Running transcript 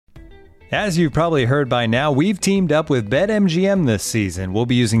As you've probably heard by now, we've teamed up with BetMGM this season. We'll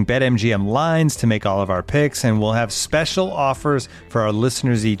be using BetMGM lines to make all of our picks, and we'll have special offers for our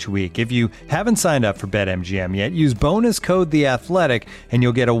listeners each week. If you haven't signed up for BetMGM yet, use bonus code The Athletic, and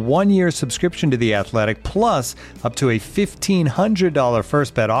you'll get a 1-year subscription to The Athletic, plus up to a $1,500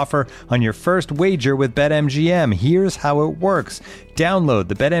 first bet offer on your first wager with BetMGM. Here's how it works. Download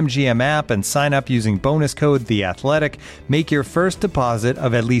the BetMGM app and sign up using bonus code The Athletic. Make your first deposit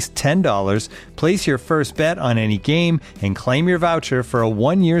of at least $10. Place your first bet on any game and claim your voucher for a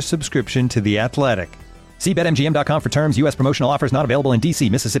 1-year subscription to The Athletic. See BetMGM.com for terms. U.S. promotional offers not available in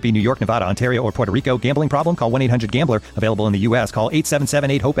D.C., Mississippi, New York, Nevada, Ontario, or Puerto Rico. Gambling problem? Call 1-800-GAMBLER. Available in the U.S. Call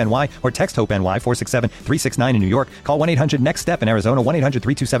 877-8-HOPE-NY or text HOPE-NY 467-369 in New York. Call 1-800-NEXT-STEP in Arizona.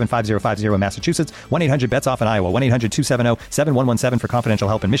 1-800-327-5050 in Massachusetts. 1-800-BETS-OFF in Iowa. 1-800-270-7117 for confidential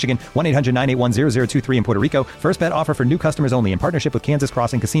help in Michigan. 1-800-981-0023 in Puerto Rico. First bet offer for new customers only in partnership with Kansas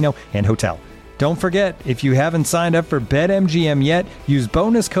Crossing Casino and Hotel. Don't forget, if you haven't signed up for BetMGM yet, use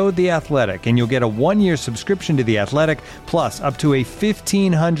bonus code The Athletic, and you'll get a 1-year subscription to The Athletic, plus up to a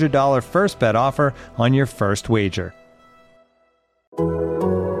 $1,500 first bet offer on your first wager.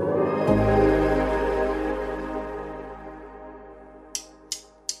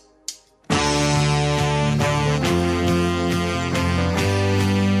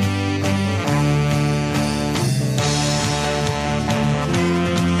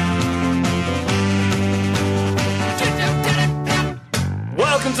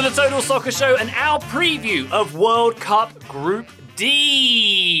 Welcome to the Total Soccer Show and our preview of World Cup Group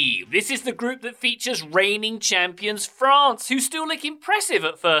D. This is the group that features reigning champions France, who still look impressive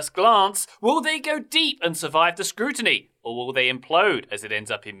at first glance. Will they go deep and survive the scrutiny? Or will they implode as it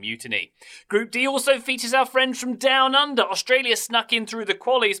ends up in mutiny? Group D also features our friends from Down Under. Australia snuck in through the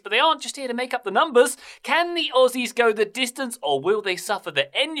qualies, but they aren't just here to make up the numbers. Can the Aussies go the distance, or will they suffer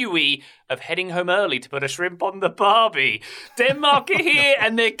the ennui of heading home early to put a shrimp on the barbie? Denmark are here,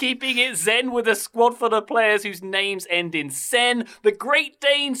 and they're keeping it zen with a squad full of players whose names end in sen. The Great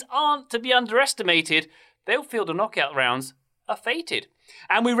Danes aren't to be underestimated. They'll feel the knockout rounds are fated.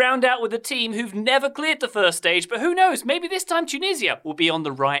 And we round out with a team who've never cleared the first stage, but who knows, maybe this time Tunisia will be on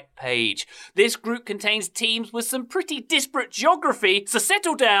the right page. This group contains teams with some pretty disparate geography, so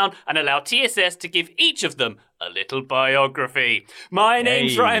settle down and allow TSS to give each of them a little biography. My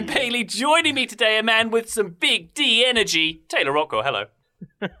name's Ryan Bailey. Joining me today, a man with some big D energy, Taylor Rocco. Hello.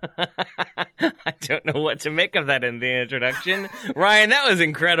 I don't know what to make of that in the introduction. Ryan, that was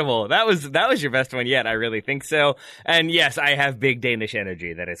incredible. That was your best one yet, I really think so. And yes, I have big Danish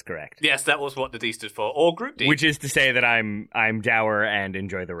energy, that is correct. Yes, that was what the D stood for, or Group D. Which is to say that I'm dour and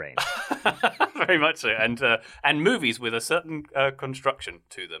enjoy the rain. Very much so. And movies with a certain construction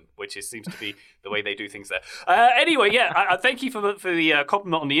to them, which seems to be the way they do things there. Anyway, yeah, thank you for the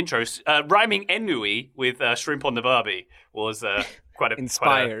compliment on the intro. Rhyming ennui with shrimp on the barbie was quite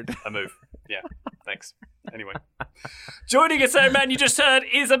inspired. A move. Yeah, thanks. Anyway. Joining us, man, you just heard,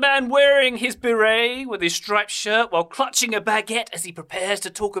 is a man wearing his beret with his striped shirt while clutching a baguette as he prepares to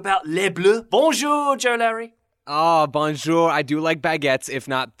talk about Les Bleus. Bonjour, Joe Larry. Ah, bonjour. I do like baguettes, if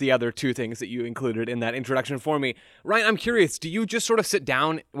not the other two things that you included in that introduction for me. Ryan, I'm curious, do you just sort of sit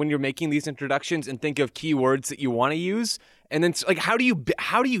down when you're making these introductions and think of keywords that you want to use? And then, like, how do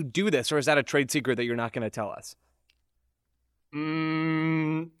you do this? Or is that a trade secret that you're not going to tell us?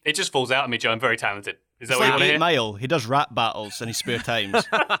 It just falls out of me, Joe. I'm very talented. Is that it's what you like want to hear? 8 Mile. He does rap battles in his spare time.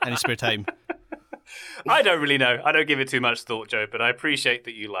 I don't really know. I don't give it too much thought, Joe, but I appreciate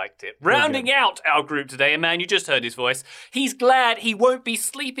that you liked it. Rounding out our group today, a man, you just heard his voice. He's glad he won't be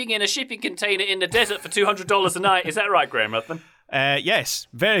sleeping in a shipping container in the desert for $200 a night. Is that right, Graham Ruthven? Yes,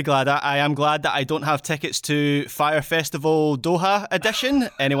 very glad. I am glad that I don't have tickets to Fire Festival Doha edition.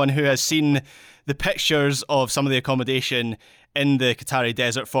 Anyone who has seen the pictures of some of the accommodation in the Qatari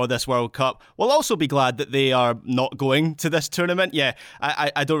desert for this World Cup will also be glad that they are not going to this tournament. Yeah,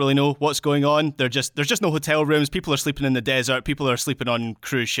 I don't really know what's going on. There's just no hotel rooms. People are sleeping in the desert. People are sleeping on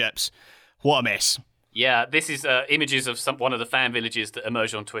cruise ships. What a mess. Yeah, this is images of one of the fan villages that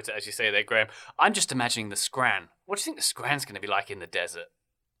emerged on Twitter, as you say there, Graham. I'm just imagining the Scran. What do you think the Scran's going to be like in the desert?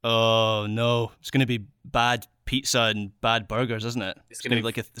 Oh no, it's going to be bad pizza and bad burgers, isn't it? It's going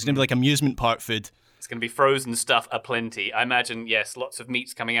to be like amusement park food. It's going to be frozen stuff aplenty. I imagine, yes, lots of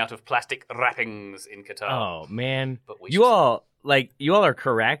meats coming out of plastic wrappings in Qatar. Oh man, you all are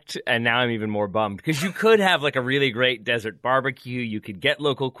correct, and now I'm even more bummed because you could have like a really great desert barbecue. You could get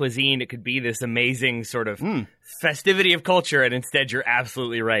local cuisine. It could be this amazing sort of festivity of culture, and instead, you're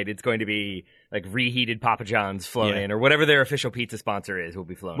absolutely right. It's going to be like reheated Papa John's flown in, or whatever their official pizza sponsor is will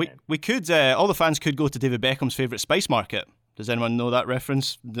be flown in. We could, all the fans could go to David Beckham's favourite spice market Does anyone know that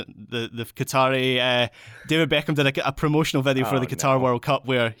reference? The Qatari David Beckham did a promotional video for the Qatar World Cup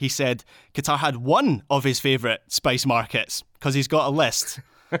where he said Qatar had one of his favourite spice markets because he's got a list.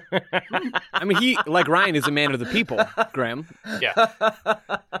 I mean, he, like Ryan, is a man of the people, Graham. Yeah.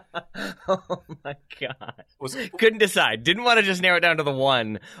 Oh my god. Couldn't decide. Didn't want to just narrow it down to the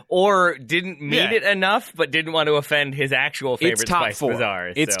one, or didn't mean it enough, but didn't want to offend his actual favorite Spice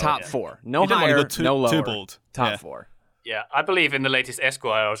Bazaar. It's top 4. No higher, no lower. Too bold. Top 4. Yeah, I believe in the latest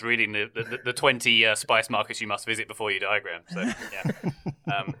Esquire, I was reading the 20 spice markets you must visit before you diagram. So,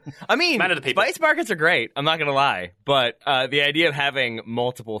 yeah. I mean, man of the people. Spice markets are great. I'm not going to lie. But the idea of having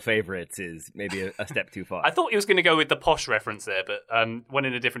multiple favorites is maybe a step too far. I thought he was going to go with the posh reference there, but went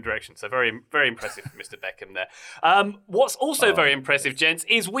in a different direction. So very, very impressive from Mr. Beckham there. What's also very impressive, gents,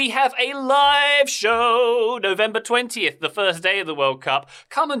 is we have a live show November 20th, the first day of the World Cup.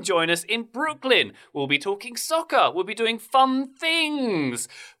 Come and join us in Brooklyn. We'll be talking soccer. We'll be doing fun things.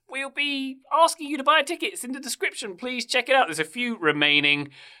 We'll be asking you to buy tickets in the description. Please check it out. There's a few remaining.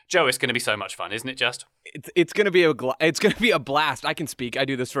 Joe, it's going to be so much fun, isn't it? Just it's going to be a blast. I can speak. I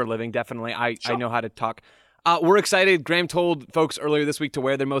do this for a living. Definitely, I know how to talk. We're excited. Graham told folks earlier this week to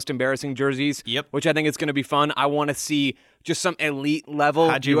wear their most embarrassing jerseys. Yep. Which I think is going to be fun. I want to see just some elite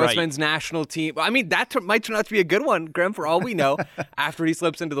level U.S. men's national team. I mean, that might turn out to be a good one, Graham, for all we know, after he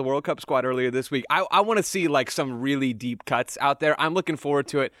slips into the World Cup squad earlier this week. I want to see like some really deep cuts out there. I'm looking forward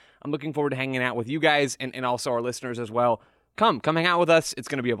to it. I'm looking forward to hanging out with you guys and also our listeners as well. Come hang out with us. It's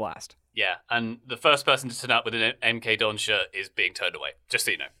going to be a blast. Yeah, and the first person to turn up with an MK Don shirt is being turned away, just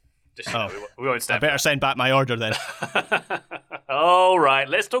so you know. We won't stand. I better send back my order then. All right,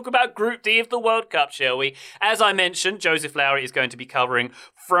 let's talk about Group D of the World Cup, shall we? As I mentioned, Joseph Lowry is going to be covering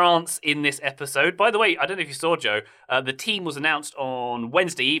France in this episode. By the way, I don't know if you saw, Joe, the team was announced on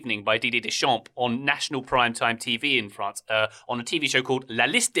Wednesday evening by Didier Deschamps on national primetime TV in France on a TV show called La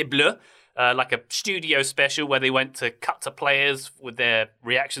Liste des Bleus. Like a studio special where they went to cut to players with their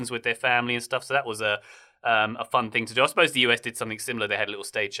reactions with their family and stuff. So that was a fun thing to do. I suppose the US did something similar. They had a little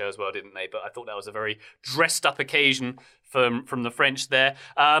stage show as well, didn't they? But I thought that was a very dressed up occasion from the French there.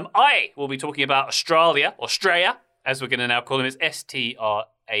 I will be talking about Australia, as we're going to now call them. It's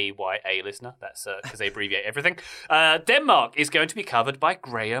STRAYA, listener. That's because they abbreviate everything. Denmark is going to be covered by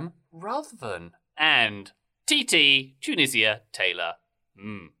Graham Ruthven. And TT, Tunisia, Taylor.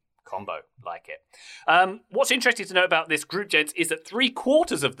 Combo, like it. What's interesting to know about this group, gents, is that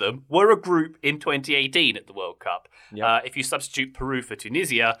 3/4 of them were a group in 2018 at the World Cup. Yep. If you substitute Peru for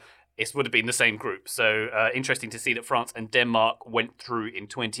Tunisia, it would have been the same group. So interesting to see that France and Denmark went through in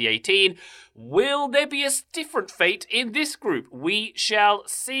 2018. Will there be a different fate in this group? We shall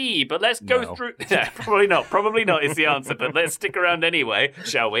see. But let's go through... Probably not. Probably not is the answer. But let's stick around anyway,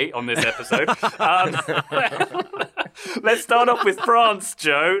 shall we, on this episode. Let's start off with France,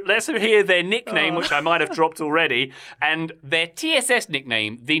 Joe. Let's hear their nickname, which I might have dropped already, and their TSS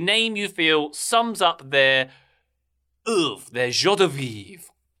nickname, the name you feel sums up their joie de vivre.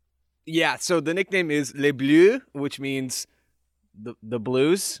 Yeah, so the nickname is Les Bleus, which means the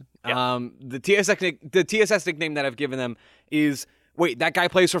Blues. Yep. The TSS nickname that I've given them is, wait, that guy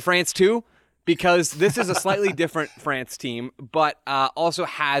plays for France too? Because this is a slightly different France team, but also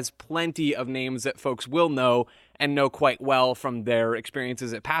has plenty of names that folks will know and know quite well from their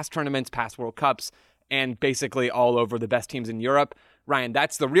experiences at past tournaments, past World Cups, and basically all over the best teams in Europe. Ryan,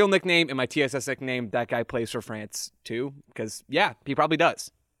 that's the real nickname, and my TSS nickname, that guy plays for France too, because, yeah, he probably does.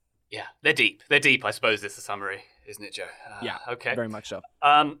 Yeah, they're deep. They're deep, I suppose, is the summary, isn't it, Joe? Yeah, okay. Very much so.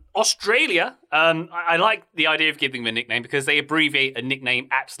 Australia, I like the idea of giving them a nickname because they abbreviate a nickname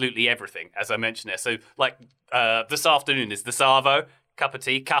absolutely everything, as I mentioned there. So, like, this afternoon is the Savo, cup of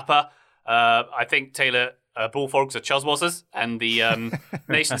tea, cuppa. I think Taylor... bullfrogs are chuzwazzers, and the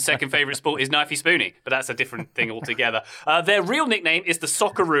nation's second favourite sport is knifey spoony, but that's a different thing altogether. Their real nickname is the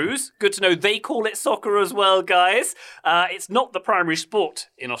Socceroos. Good to know they call it soccer as well, guys. It's not the primary sport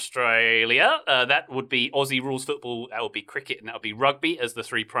in Australia. That would be Aussie rules football, that would be cricket, and that would be rugby as the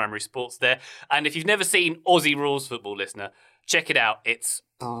three primary sports there. And if you've never seen Aussie rules football, listener, check it out. It's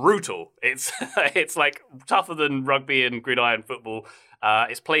brutal. It's like tougher than rugby and gridiron football.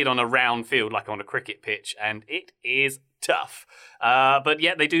 It's played on a round field, like on a cricket pitch, and it is tough. But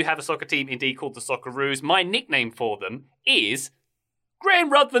yeah, they do have a soccer team indeed called the Socceroos. My nickname for them is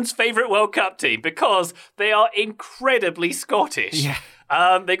Graham Ruthven's favourite World Cup team because they are incredibly Scottish. Yeah.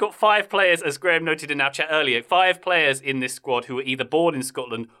 They got 5 players, as Graham noted in our chat earlier, 5 players in this squad who were either born in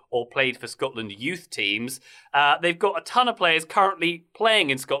Scotland or played for Scotland youth teams. They've got a ton of players currently playing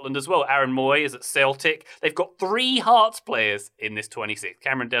in Scotland as well. Aaron Moy is at Celtic. They've got 3 Hearts players in this 26.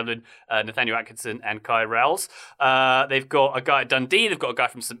 Cameron Devlin, Nathaniel Atkinson and Kai Rowles. They've got a guy at Dundee. They've got a guy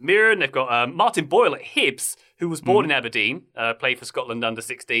from St Mirren. They've got Martin Boyle at Hibs, who was born in Aberdeen, played for Scotland under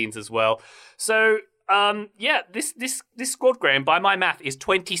 16s as well. So... this squad, Graham, by my math, is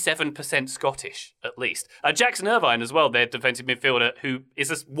 27% Scottish, at least. Jackson Irvine as well, their defensive midfielder, who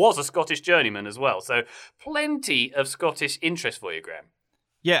was a Scottish journeyman as well. So plenty of Scottish interest for you, Graham.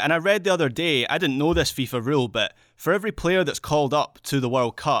 Yeah, and I read the other day, I didn't know this FIFA rule, but for every player that's called up to the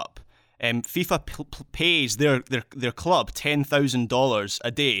World Cup, FIFA pays their club $10,000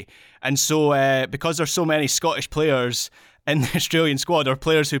 a day. And so because there's so many Scottish players in the Australian squad, or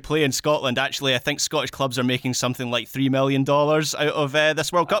players who play in Scotland, actually I think Scottish clubs are making something like $3 million out of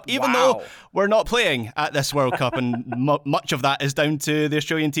this World Cup, even though we're not playing at this World Cup, and much of that is down to the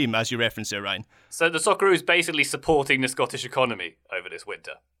Australian team, as you referenced there, Ryan. So the Socceroos basically supporting the Scottish economy over this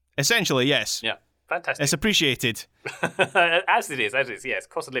winter. Essentially, yes. Yeah. Fantastic. It's appreciated. As it is, yes.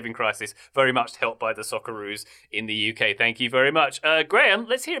 Cost of living crisis, very much helped by the Socceroos in the UK. Thank you very much. Graham,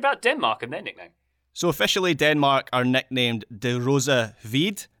 let's hear about Denmark and their nickname. So officially, Denmark are nicknamed De Rosa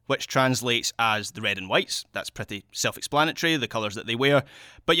Hvide, which translates as the red and whites. That's pretty self-explanatory, the colours that they wear.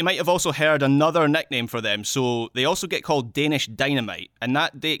 But you might have also heard another nickname for them. So they also get called Danish Dynamite, and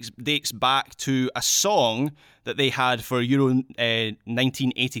that dates back to a song that they had for Euro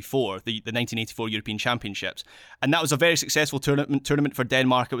 1984, the 1984 European Championships. And that was a very successful tournament for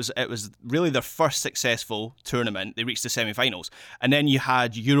Denmark. It was really their first successful tournament. They reached the semi-finals. And then you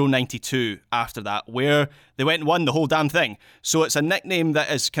had Euro 92 after that, where they went and won the whole damn thing. So it's a nickname that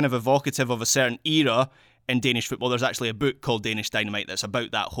is kind of evocative of a certain era in Danish football. There's actually a book called Danish Dynamite that's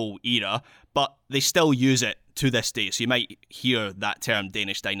about that whole era, but they still use it to this day. So you might hear that term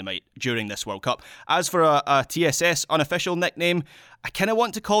Danish Dynamite during this World Cup. As for a TSS unofficial nickname, I kind of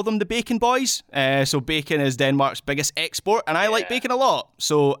want to call them the Bacon Boys. So bacon is Denmark's biggest export, and I like bacon a lot,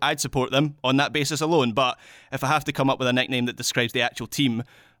 so I'd support them on that basis alone. But if I have to come up with a nickname that describes the actual team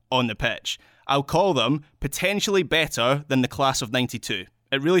on the pitch, I'll call them potentially better than the class of 92.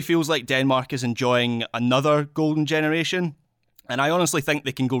 It really feels like Denmark is enjoying another golden generation. And I honestly think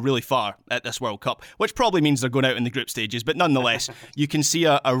they can go really far at this World Cup, which probably means they're going out in the group stages. But nonetheless, you can see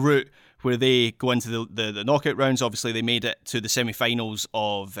a route where they go into the knockout rounds. Obviously, they made it to the semi-finals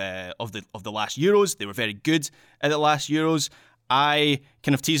of the last Euros. They were very good at the last Euros. I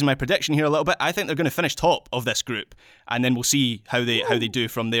kind of teasing my prediction here a little bit. I think they're going to finish top of this group, and then we'll see how they do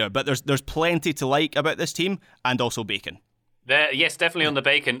from there. But there's plenty to like about this team, and also bacon. Yes, definitely on the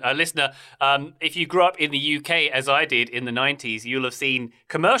bacon. Listener, if you grew up in the UK, as I did in the 90s, you'll have seen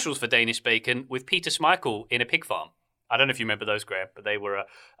commercials for Danish bacon with Peter Schmeichel in a pig farm. I don't know if you remember those, Graham, but they were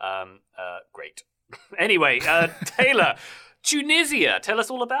great. Anyway, Taylor, Tunisia, tell us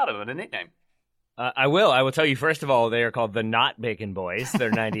all about them and a nickname. I will tell you, first of all, they are called the Not Bacon Boys.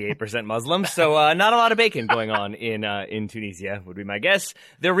 They're 98% Muslim, so not a lot of bacon going on in Tunisia, would be my guess.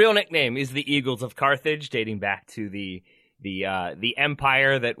 Their real nickname is the Eagles of Carthage, dating back to the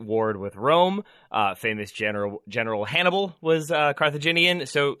empire that warred with Rome. Famous General Hannibal was Carthaginian,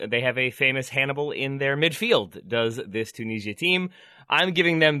 so they have a famous Hannibal in their midfield, does this Tunisia team. I'm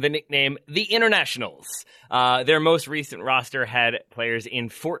giving them the nickname the Internationals. Their most recent roster had players in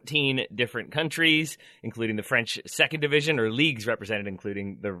 14 different countries, including the French second division, or leagues represented,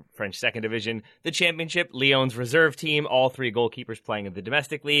 including the French second division, the championship, Lyon's reserve team, all 3 goalkeepers playing in the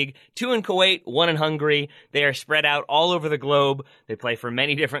domestic league, 2 in Kuwait, 1 in Hungary. They are spread out all over the globe. They play for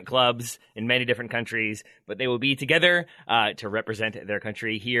many different clubs in many different countries, but they will be together to represent their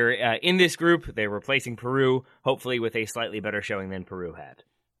country here in this group. They're replacing Peru, hopefully with a slightly better showing than Peru had.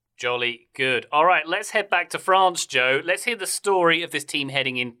 Jolly good. All right, let's head back to France, Joe. Let's hear the story of this team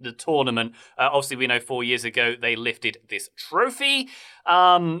heading into the tournament. Obviously, we know 4 years ago they lifted this trophy.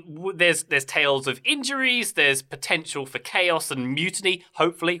 There's tales of injuries. There's potential for chaos and mutiny.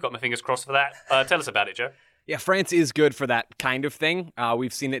 Hopefully, got my fingers crossed for that. Tell us about it, Joe. Yeah, France is good for that kind of thing.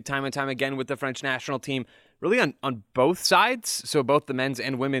 We've seen it time and time again with the French national team, really on both sides. So both the men's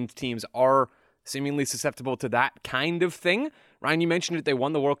and women's teams are seemingly susceptible to that kind of thing. Ryan, you mentioned it. They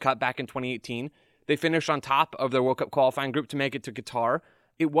won the World Cup back in 2018. They finished on top of their World Cup qualifying group to make it to Qatar.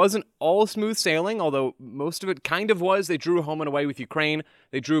 It wasn't all smooth sailing, although most of it kind of was. They drew home and away with Ukraine.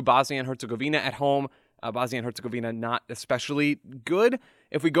 They drew Bosnia and Herzegovina at home. Bosnia and Herzegovina not especially good.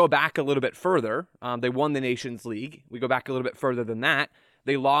 If we go back a little bit further, they won the Nations League. We go back a little bit further than that.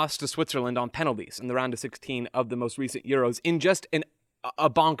 They lost to Switzerland on penalties in the round of 16 of the most recent Euros in just an a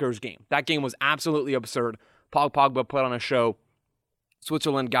bonkers game. That game was absolutely absurd. Paul Pogba put on a show.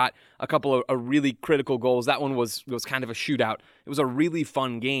 Switzerland got a couple of really critical goals. That one was kind of a shootout. It was a really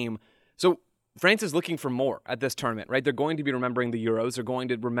fun game. So France is looking for more at this tournament, right? They're going to be remembering the Euros. They're going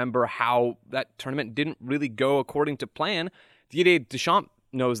to remember how that tournament didn't really go according to plan. Didier Deschamps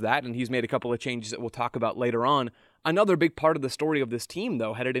knows that, and he's made a couple of changes that we'll talk about later on. Another big part of the story of this team,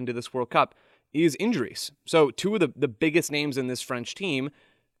 though, headed into this World Cup, is injuries. So two of the biggest names in this French team,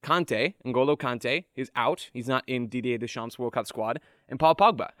 N'Golo Kante, is out. He's not in Didier Deschamps' World Cup squad. And Paul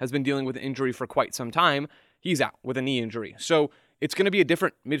Pogba has been dealing with an injury for quite some time. He's out with a knee injury. So it's going to be a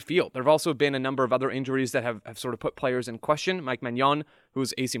different midfield. There have also been a number of other injuries that have sort of put players in question. Mike Maignan,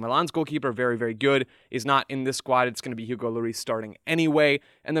 who's AC Milan's goalkeeper, very, very good, is not in this squad. It's going to be Hugo Lloris starting anyway.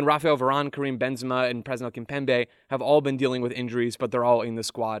 And then Raphael Varane, Karim Benzema, and Presnel Kimpembe have all been dealing with injuries, but they're all in the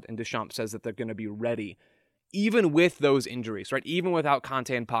squad, and Deschamps says that they're going to be ready. Even with those injuries, right? Even without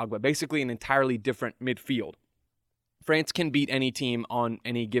Kante and Pogba, basically an entirely different midfield. France can beat any team on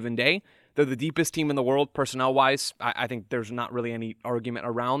any given day. They're the deepest team in the world, personnel-wise. I think there's not really any argument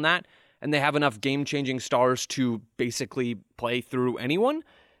around that. And they have enough game-changing stars to basically play through anyone.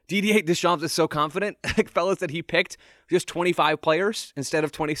 Didier Deschamps is so confident, fellas, that he picked just 25 players instead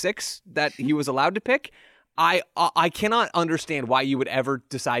of 26 that he was allowed to pick. I cannot understand why you would ever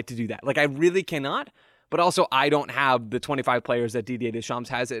decide to do that. Like, I really cannot. But also, I don't have the 25 players that Didier Deschamps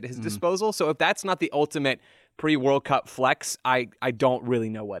has at his disposal. So if that's not the ultimate pre-World Cup flex, I don't really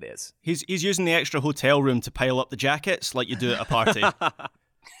know what is. He's using the extra hotel room to pile up the jackets like you do at a party.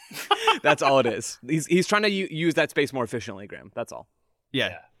 That's all it is. He's trying to use that space more efficiently, Graham. That's all.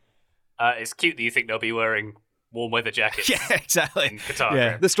 Yeah. It's cute that you think they'll be wearing warm weather jackets. Yeah, exactly. In Qatar.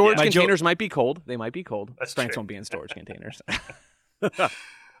 Yeah. The storage containers might be cold. They might be cold. France won't be in storage containers.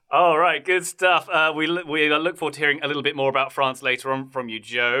 All right, good stuff. We look forward to hearing a little bit more about France later on from you,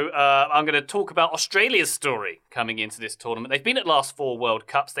 Joe. I'm going to talk about Australia's story coming into this tournament. They've been at last 4 World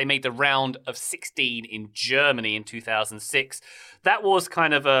Cups. They made the round of 16 in Germany in 2006. That was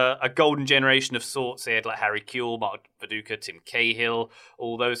kind of a golden generation of sorts. They had like Harry Kewell, Mark Viduka, Tim Cahill,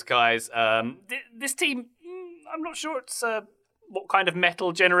 all those guys. This team, I'm not sure it's what kind of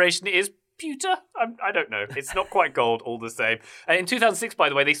metal generation it is. Pewter? I don't know. It's not quite gold all the same. In 2006, by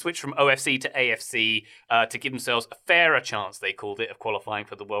the way, they switched from OFC to AFC to give themselves a fairer chance, they called it, of qualifying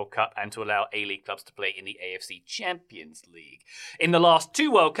for the World Cup and to allow A-League clubs to play in the AFC Champions League. In the last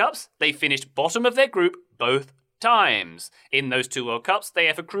 2 World Cups, they finished bottom of their group both times. In those 2 World Cups, they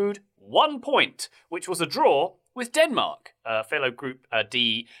have accrued 1 point, which was a draw with Denmark, fellow Group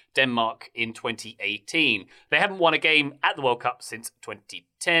D, Denmark in 2018. They haven't won a game at the World Cup since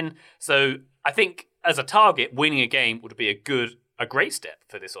 2010, so I think as a target, winning a game would be a great step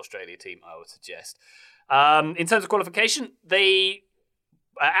for this Australia team, I would suggest. In terms of qualification, they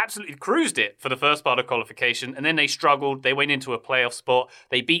absolutely cruised it for the first part of qualification, and then they struggled. They went into a playoff spot.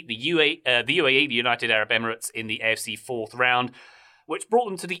 They beat the UAE, the United Arab Emirates, in the AFC 4th round, which brought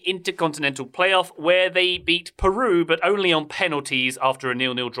them to the Intercontinental Playoff, where they beat Peru, but only on penalties after a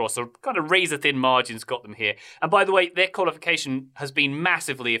 0-0 draw. So kind of razor-thin margins got them here. And by the way, their qualification has been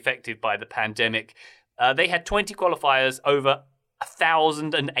massively affected by the pandemic. They had 20 qualifiers over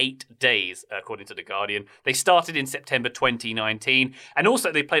 1,008 days, according to The Guardian. They started in September 2019, and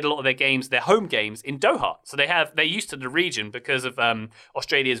also they played a lot of their games, their home games, in Doha. So they're used to the region because of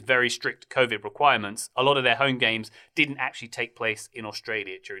Australia's very strict COVID requirements. A lot of their home games didn't actually take place in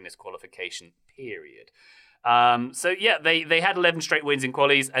Australia during this qualification period. So yeah, they had 11 straight wins in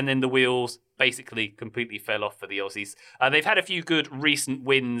qualies, and then the wheels basically completely fell off for the Aussies. They've had a few good recent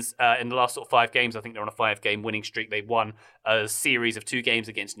wins in the last sort of 5 games. I think they're on a 5-game winning streak. They won a series of 2 games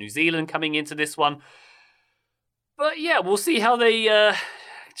against New Zealand coming into this one. But yeah, we'll see how they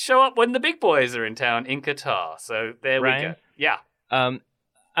show up when the big boys are in town in Qatar. So there we go. Yeah. I'm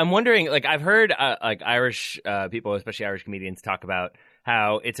wondering, like, I've heard like Irish people, especially Irish comedians, talk about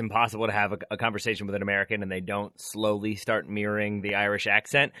how it's impossible to have a conversation with an American and they don't slowly start mirroring the Irish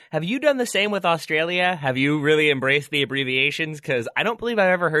accent. Have you done the same with Australia? Have you really embraced the abbreviations? Because I don't believe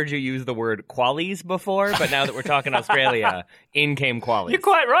I've ever heard you use the word qualies before, but now that we're talking Australia, in came qualies. You're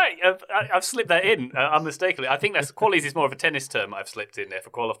quite right. I've slipped that in unmistakably. I think that's qualies is more of a tennis term I've slipped in there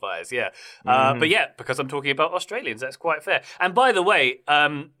for qualifiers, yeah. But yeah, because I'm talking about Australians, that's quite fair. And by the way,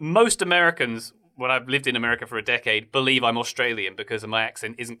 most Americans, when I've lived in America for a decade, believe I'm Australian because my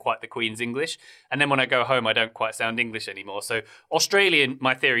accent isn't quite the Queen's English. And then when I go home, I don't quite sound English anymore. So Australian,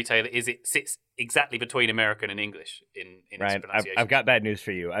 my theory, Taylor, is it sits exactly between American and English in its pronunciation. I've got bad news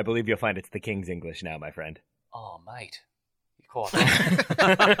for you. I believe you'll find it's the King's English now, my friend. Oh, mate. You're God.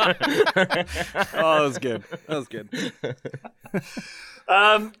 Oh, that was good. That was good.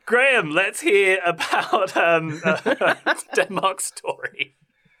 Graham, let's hear about Denmark's story.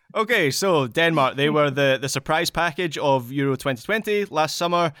 Okay, so Denmark, they were the surprise package of Euro 2020 last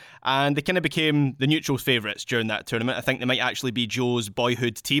summer, and they kind of became the neutral favourites during that tournament. I think they might actually be Joe's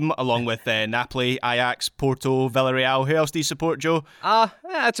boyhood team, along with Napoli, Ajax, Porto, Villarreal. Who else do you support, Joe?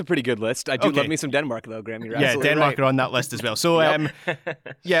 That's a pretty good list. I do love me some Denmark, though, Graham. You're absolutely Denmark right. are on that list as well. So,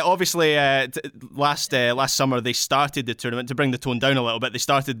 obviously, last summer they started the tournament, to bring the tone down a little bit, they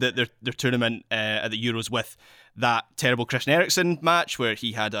started their tournament at the Euros with that terrible Christian Eriksen match where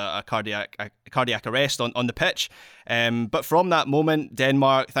he had a cardiac arrest on the pitch. But from that moment,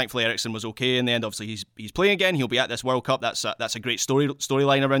 Denmark, thankfully Eriksen was okay in the end. Obviously, he's playing again. He'll be at this World Cup. That's a great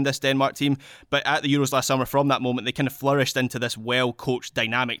storyline around this Denmark team. But at the Euros last summer, from that moment, they kind of flourished into this well-coached,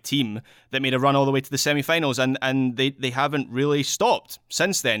 dynamic team that made a run all the way to the semi-finals, and they haven't really stopped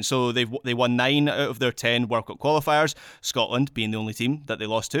since then. So they won 9 out of their 10 World Cup qualifiers, Scotland being the only team that they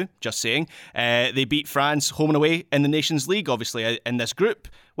lost to, just saying. They beat France home and away in the Nations League, obviously, in this group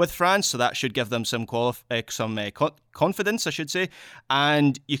with France, so that should give them some confidence, I should say.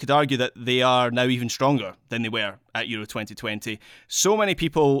 And you could argue that they are now even stronger than they were at Euro 2020. So many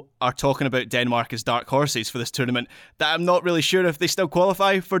people are talking about Denmark as dark horses for this tournament that I'm not really sure if they still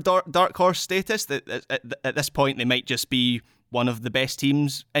qualify for dark horse status. At this point, they might just be one of the best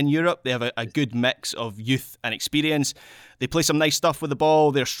teams in Europe. They have a good mix of youth and experience. They play some nice stuff with the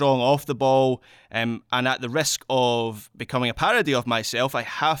ball. They're strong off the ball. And at the risk of becoming a parody of myself, I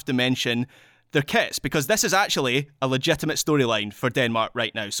have to mention their kits, because this is actually a legitimate storyline for Denmark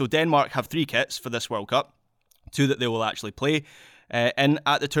right now. So Denmark have 3 kits for this World Cup, 2 that they will actually play in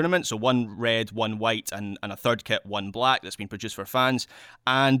at the tournament. So 1 red, 1 white, and a third kit, 1 black, that's been produced for fans.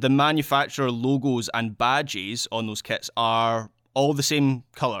 And the manufacturer logos and badges on those kits are all the same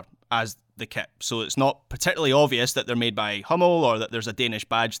colour as the kit. So it's not particularly obvious that they're made by Hummel or that there's a Danish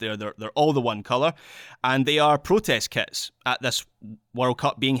badge there. They're all the one colour. And they are protest kits at this World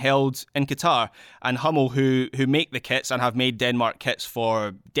Cup being held in Qatar. And Hummel, who make the kits and have made Denmark kits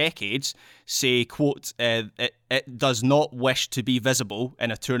for decades, say, quote, it does not wish to be visible in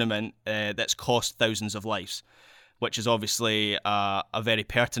a tournament that's cost thousands of lives, which is obviously a very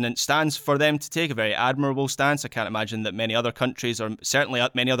pertinent stance for them to take, a very admirable stance. I can't imagine that many other countries, or certainly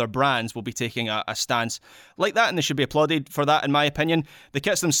many other brands, will be taking a stance like that, and they should be applauded for that, in my opinion. The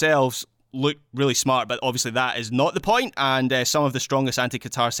kits themselves look really smart, but obviously that is not the point, and some of the strongest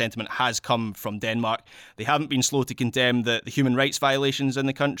anti-Qatar sentiment has come from Denmark. They haven't been slow to condemn the human rights violations in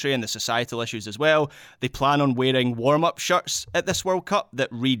the country and the societal issues as well. They plan on wearing warm-up shirts at this World Cup that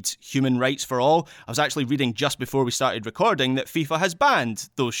read human rights for all. I was actually reading just before we started recording that FIFA has banned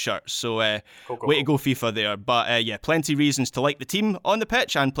those shirts, so way to go FIFA there. But plenty reasons to like the team on the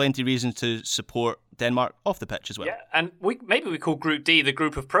pitch and plenty reasons to support Denmark off the pitch as well. Yeah, and maybe we call Group D the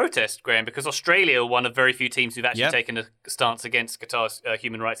group of protest, Graham, because Australia are one of very few teams who've actually taken a stance against Qatar's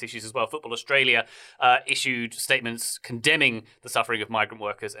human rights issues as well. Football Australia issued statements condemning the suffering of migrant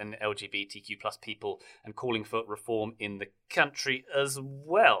workers and LGBTQ plus people and calling for reform in the country as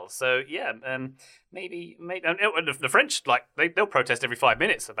well. So maybe the French, they'll protest every 5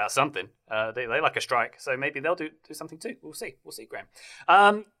 minutes about something. They like a strike, so maybe they'll do something too. We'll see,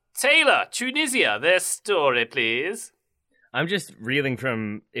 Graham. Taylor, Tunisia, their story, please. I'm just reeling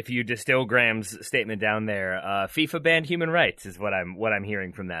from, if you distill Graham's statement down there, FIFA banned human rights is what I'm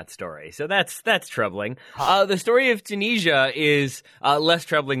hearing from that story. So that's troubling. The story of Tunisia is less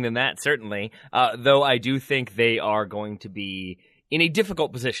troubling than that, certainly, though I do think they are going to be in a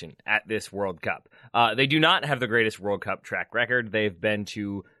difficult position at this World Cup. They do not have the greatest World Cup track record. They've been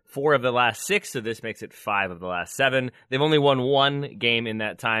to 4 of the last 6, so this makes it 5 of the last 7. They've only won 1 game in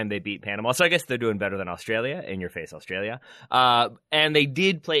that time. They beat Panama, so I guess they're doing better than Australia. In your face, Australia. And they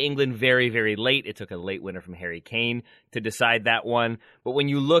did play England very, very late. It took a late winner from Harry Kane to decide that one. But when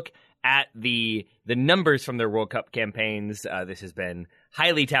you look at the numbers from their World Cup campaigns, this has been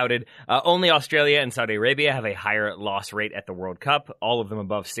highly touted. Only Australia and Saudi Arabia have a higher loss rate at the World Cup, all of them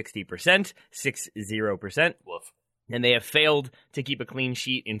above 60%, 60%. Woof. And they have failed to keep a clean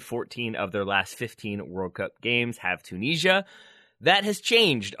sheet in 14 of their last 15 World Cup games, have Tunisia. That has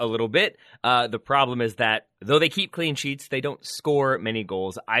changed a little bit. The problem is that though they keep clean sheets, they don't score many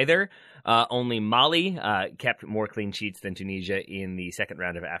goals either. Only Mali kept more clean sheets than Tunisia in the second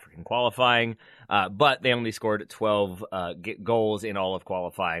round of African qualifying, but they only scored 12 goals in all of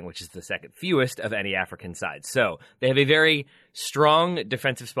qualifying, which is the second fewest of any African side. So they have a very strong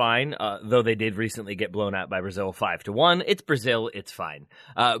defensive spine, though they did recently get blown out by Brazil 5-1. It's Brazil, it's fine.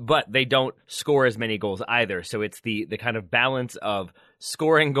 But they don't score as many goals either, so it's the kind of balance of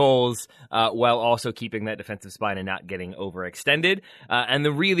scoring goals while also keeping that defensive spine and not getting overextended. And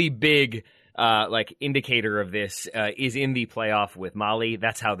the really big indicator of this is in the playoff with Mali.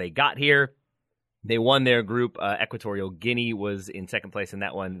 That's how they got here. They won their group. Equatorial Guinea was in second place in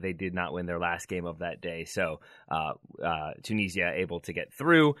that one. They did not win their last game of that day. So Tunisia able to get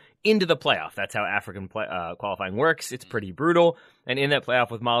through into the playoff. That's how African qualifying works. It's pretty brutal. And in that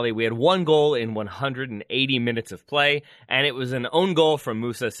playoff with Mali, we had one goal in 180 minutes of play, and it was an own goal from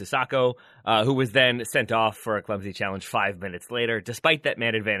Musa Sissoko, who was then sent off for a clumsy challenge 5 minutes later. Despite that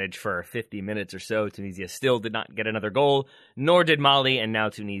man advantage for 50 minutes or so, Tunisia still did not get another goal, nor did Mali, and now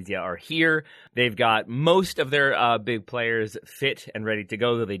Tunisia are here. They've got most of their big players fit and ready to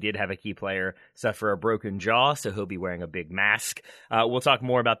go, though they did have a key player suffer a broken jaw, so he'll be wearing a big mask. We'll talk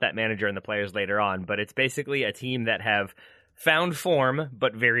more about that manager and the players later on, but it's basically a team that have found form,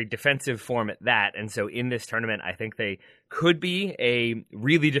 but very defensive form at that. And so in this tournament, I think they could be a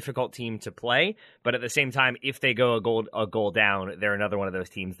really difficult team to play. But at the same time, if they go a goal down, they're another one of those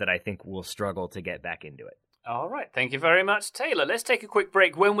teams that I think will struggle to get back into it. All right. Thank you very much, Taylor. Let's take a quick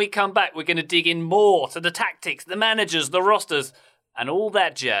break. When we come back, we're going to dig in more to the tactics, the managers, the rosters, and all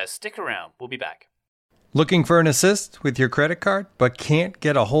that jazz. Stick around. We'll be back. Looking for an assist with your credit card, but can't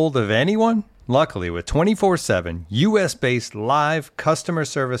get a hold of anyone? Luckily, with 24/7 US-based live customer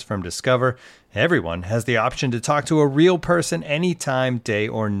service from Discover, everyone has the option to talk to a real person anytime, day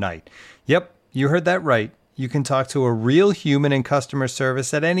or night. Yep, you heard that right. You can talk to a real human in customer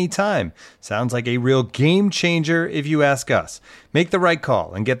service at any time. Sounds like a real game changer if you ask us. Make the right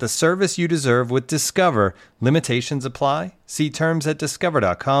call and get the service you deserve with Discover. Limitations apply. See terms at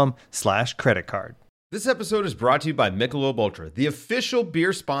discover.com/creditcard. This episode is brought to you by Michelob Ultra, the official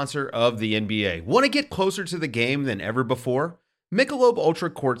beer sponsor of the NBA. Want to get closer to the game than ever before? Michelob Ultra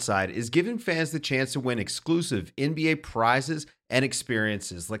Courtside is giving fans the chance to win exclusive NBA prizes and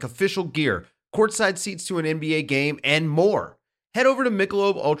experiences like official gear, courtside seats to an NBA game, and more. Head over to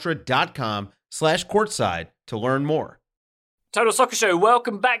MichelobUltra.com/courtside to learn more. Total Soccer Show,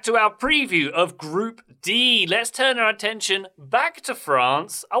 welcome back to our preview of Group D. Let's turn our attention back to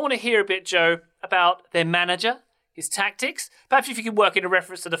France. I want to hear a bit, Joe, about their manager, his tactics. Perhaps if you could work in a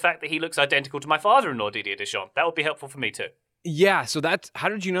reference to the fact that he looks identical to my father-in-law, Didier Deschamps. That would be helpful for me too. Yeah, so how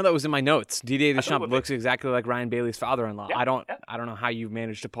did you know that was in my notes? Didier Deschamps looks exactly like Ryan Bailey's father-in-law. Yeah, I don't know how you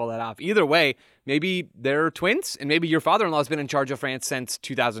managed to pull that off. Either way, maybe they're twins, and maybe your father-in-law's been in charge of France since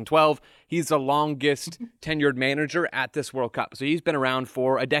 2012. He's the longest tenured manager at this World Cup. So he's been around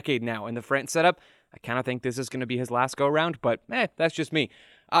for a decade now in the France setup. I kind of think this is going to be his last go-around, but that's just me.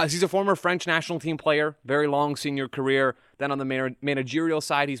 He's a former French national team player, very long senior career. Then on the managerial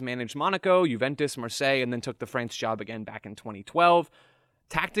side, he's managed Monaco, Juventus, Marseille, and then took the France job again back in 2012.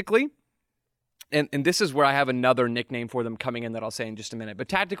 Tactically, and this is where I have another nickname for them coming in that I'll say in just a minute, but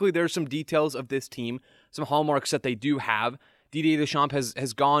tactically, there's some details of this team, some hallmarks that they do have. Didier Deschamps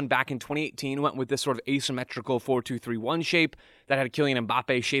has gone back in 2018, went with this sort of asymmetrical 4-2-3-1 shape that had Kylian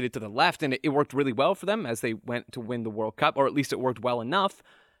Mbappe shaded to the left, and it worked really well for them as they went to win the World Cup, or at least it worked well enough.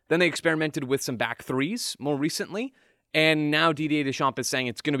 Then they experimented with some back threes more recently, and now Didier Deschamps is saying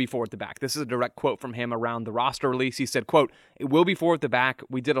it's going to be four at the back. This is a direct quote from him around the roster release. He said, quote, "It will be four at the back.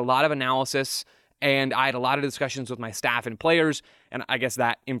 We did a lot of analysis, and I had a lot of discussions with my staff and players, and I guess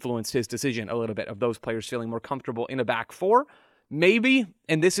that influenced his decision a little bit of those players feeling more comfortable in a back four. Maybe,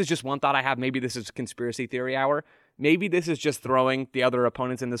 and this is just one thought I have, maybe this is conspiracy theory hour, maybe this is just throwing the other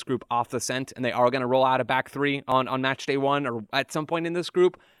opponents in this group off the scent, and they are going to roll out a back three on match day one or at some point in this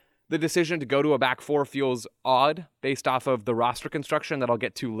group. The decision to go to a back four feels odd based off of the roster construction that I'll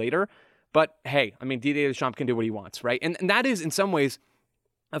get to later. But hey, I mean, Didier Deschamps can do what he wants, right? And that is, in some ways,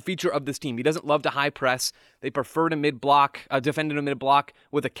 a feature of this team. He doesn't love to high press. They prefer to defend in a mid-block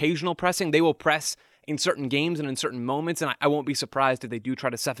with occasional pressing. They will press in certain games and in certain moments, and I won't be surprised if they do try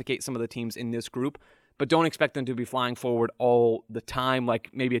to suffocate some of the teams in this group, but don't expect them to be flying forward all the time like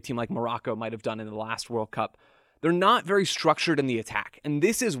maybe a team like Morocco might have done in the last World Cup. They're not very structured in the attack, and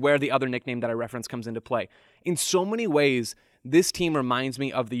this is where the other nickname that I referenced comes into play. In so many ways, this team reminds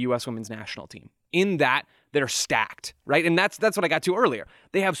me of the U.S. women's national team, in that they're stacked, right? And that's what I got to earlier.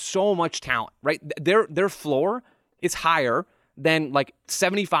 They have so much talent, right? Their floor is higher than like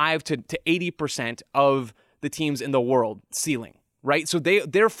 75 to 80% of the teams in the world ceiling, right? So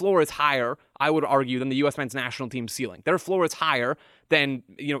their floor is higher, I would argue, than the U.S. men's national team's ceiling. Their floor is higher than,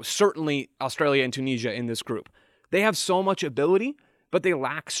 certainly Australia and Tunisia in this group. They have so much ability, but they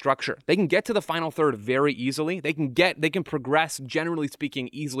lack structure. They can get to the final third very easily. They can progress, generally speaking,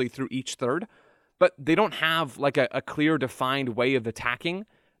 easily through each third, but they don't have like a clear defined way of attacking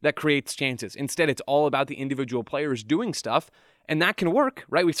that creates chances. Instead, it's all about the individual players doing stuff, and that can work,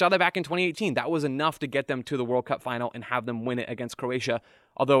 right? We saw that back in 2018. That was enough to get them to the World Cup final and have them win it against Croatia.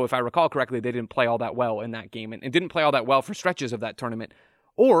 Although, if I recall correctly, they didn't play all that well in that game and didn't play all that well for stretches of that tournament.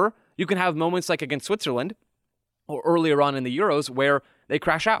 Or you can have moments like against Switzerland or earlier on in the Euros where they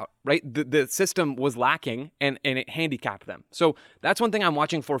crash out, right? The system was lacking and it handicapped them. So that's one thing I'm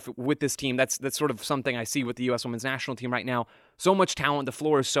watching for with this team. That's sort of something I see with the U.S. women's national team right now. So much talent, the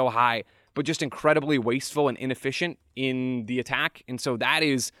floor is so high, but just incredibly wasteful and inefficient in the attack. And so that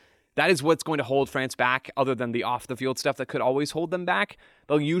is what's going to hold France back, other than the off-the-field stuff that could always hold them back.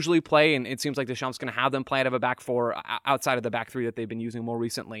 They'll usually play, and it seems like Deschamps going to have them play out of a back four outside of the back three that they've been using more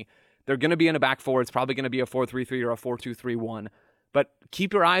recently. They're going to be in a back four. It's probably going to be a 4-3-3 or a 4-2-3-1. But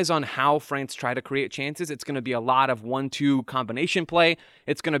keep your eyes on how France try to create chances. It's going to be a lot of 1-2 combination play.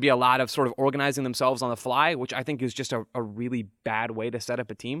 It's going to be a lot of sort of organizing themselves on the fly, which I think is just a really bad way to set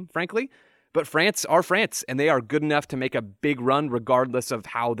up a team, frankly. But France are France, and they are good enough to make a big run regardless of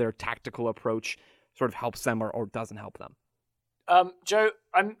how their tactical approach sort of helps them or doesn't help them. Joe,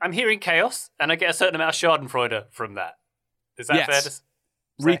 I'm hearing chaos, and I get a certain amount of Schadenfreude from that. Is that fair to say?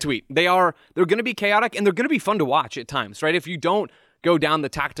 Retweet. They're going to be chaotic, and they're going to be fun to watch at times, right? If you don't go down the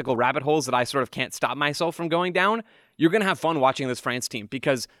tactical rabbit holes that I sort of can't stop myself from going down, you're going to have fun watching this France team,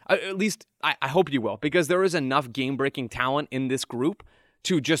 because at least I hope you will, because there is enough game-breaking talent in this group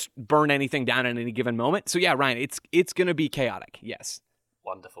to just burn anything down at any given moment. So yeah, Ryan, it's going to be chaotic. Yes.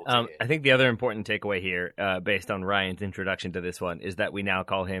 Wonderful. I think the other important takeaway here, based on Ryan's introduction to this one, is that we now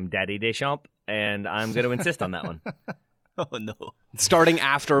call him Daddy Deschamps, and I'm going to insist on that one. Oh, no. Starting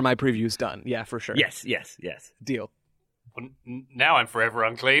after my preview's done. Yeah, for sure. Yes. Deal. Well, now I'm forever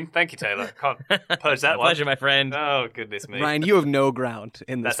unclean. Thank you, Taylor. Can't purge that one. Pleasure, my friend. Oh, goodness me. Ryan, you have no ground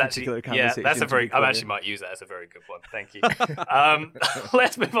in this particular conversation. Yeah, I actually might use that as a very good one. Thank you.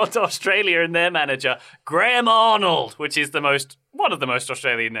 Let's move on to Australia and their manager, Graham Arnold, which is one of the most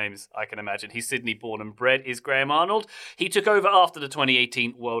Australian names I can imagine. He's Sydney born and bred, is Graham Arnold. He took over after the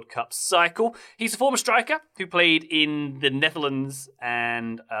 2018 World Cup cycle. He's a former striker who played in the Netherlands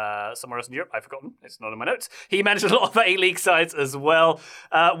and somewhere else in Europe. I've forgotten. It's not in my notes. He managed a lot of A-League sides as well.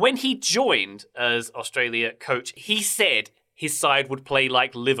 When he joined as Australia coach, he said his side would play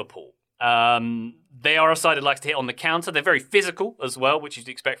like Liverpool. They are a side that likes to hit on the counter. They're very physical as well, which you'd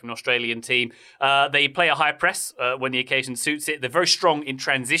expect from an Australian team. They play a high press when the occasion suits it. They're very strong in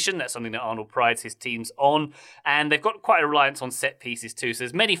transition. That's something that Arnold prides his teams on. And they've got quite a reliance on set pieces too. So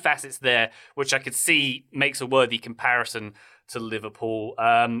there's many facets there, which I could see makes a worthy comparison to Liverpool.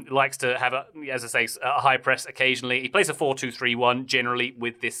 Likes to have, a high press occasionally. He plays a 4-2-3-1 generally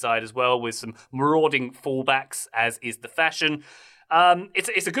with this side as well, with some marauding fullbacks, as is the fashion.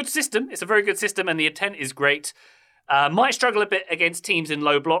 It's a good system. It's a very good system, and the intent is great. Might struggle a bit against teams in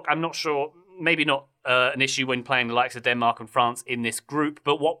low block. I'm not sure. Maybe not an issue when playing the likes of Denmark and France in this group.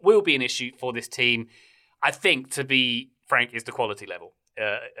 But what will be an issue for this team, I think, to be frank, is the quality level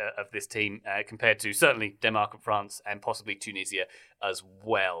of this team compared to certainly Denmark and France and possibly Tunisia as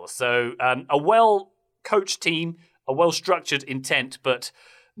well. So a well-coached team, a well-structured intent, but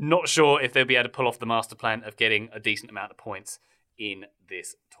not sure if they'll be able to pull off the master plan of getting a decent amount of points in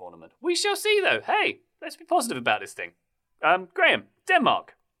this tournament. We shall see, though. Hey, let's be positive about this thing. Graham,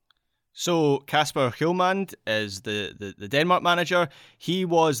 Denmark. So Kasper Hjulmand is the Denmark manager. He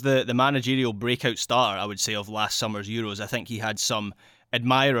was the managerial breakout star, I would say, of last summer's Euros. I think he had some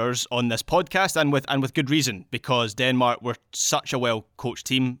admirers on this podcast, and with good reason, because Denmark were such a well-coached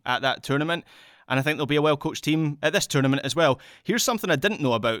team at that tournament. And I think there'll be a well-coached team at this tournament as well. Here's something I didn't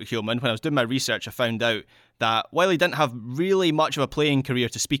know about Hjulmand. When I was doing my research, I found out that while he didn't have really much of a playing career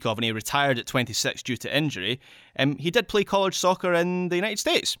to speak of, and he retired at 26 due to injury, he did play college soccer in the United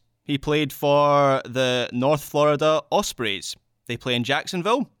States. He played for the North Florida Ospreys. They play in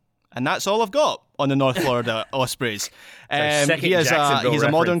Jacksonville, and that's all I've got on the North Florida Ospreys. He's a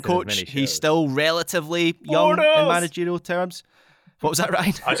modern coach. He's still relatively young in managerial terms. What was that,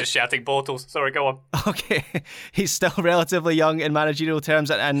 Ryan? I was just shouting Bortles. Sorry, go on. Okay. He's still relatively young in managerial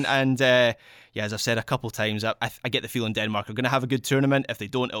terms. And as I've said a couple of times, I get the feeling Denmark are going to have a good tournament. If they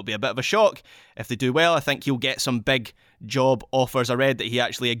don't, it'll be a bit of a shock. If they do well, I think he'll get some big job offers. I read that he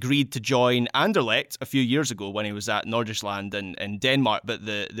actually agreed to join Anderlecht a few years ago when he was at Nordsjælland in Denmark, but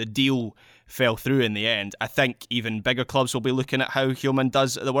the deal fell through in the end. I think even bigger clubs will be looking at how Hjulmand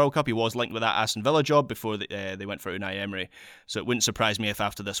does at the World Cup. He was linked with that Aston Villa job before they went for Unai Emery. So it wouldn't surprise me if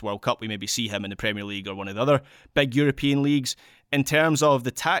after this World Cup we maybe see him in the Premier League or one of the other big European leagues. In terms of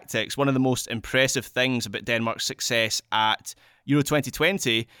the tactics, one of the most impressive things about Denmark's success at Euro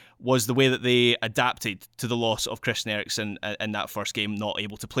 2020 was the way that they adapted to the loss of Christian Eriksen in that first game, not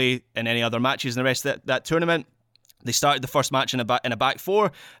able to play in any other matches in the rest of that tournament. They started the first match in a back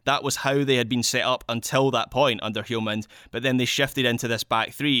four. That was how they had been set up until that point under Hjulmand. But then they shifted into this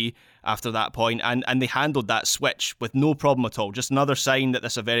back three after that point, and they handled that switch with no problem at all. Just another sign that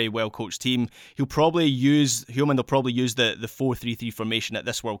this is a very well-coached team. Hjulmand will probably use the 4-3-3 formation at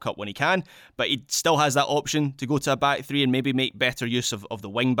this World Cup when he can, but he still has that option to go to a back three and maybe make better use of the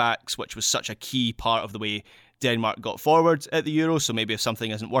wing backs, which was such a key part of the way Denmark got forward at the Euro. So maybe if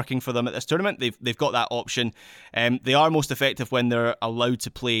something isn't working for them at this tournament, they've got that option. They are most effective when they're allowed to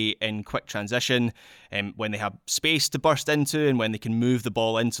play in quick transition, when they have space to burst into, and when they can move the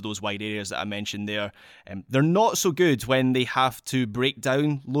ball into those wide areas that I mentioned there. They're not so good when they have to break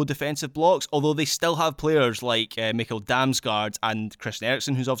down low defensive blocks, although they still have players like Mikkel Damsgaard and Christian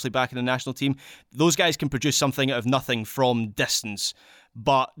Eriksen, who's obviously back in the national team. Those guys can produce something out of nothing from distance.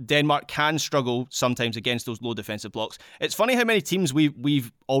 But Denmark can struggle sometimes against those low defensive blocks. It's funny how many teams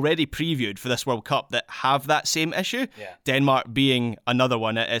we've already previewed for this World Cup that have that same issue. Yeah. Denmark being another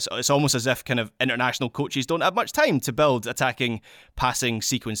one. It's almost as if kind of international coaches don't have much time to build attacking passing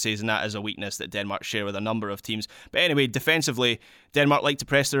sequences, and that is a weakness that Denmark share with a number of teams. But anyway, defensively, Denmark like to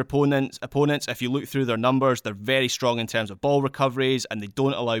press their opponents. If you look through their numbers, they're very strong in terms of ball recoveries, and they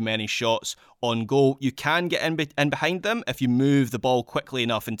don't allow many shots on goal. You can get in behind them if you move the ball quickly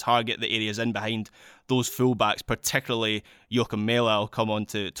enough and target the areas in behind those fullbacks, particularly Joachim Mæhle. I'll come on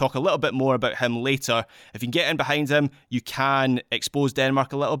to talk a little bit more about him later. If you can get in behind him, you can expose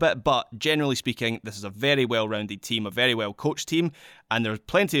Denmark a little bit, but generally speaking, this is a very well-rounded team, a very well-coached team, and there's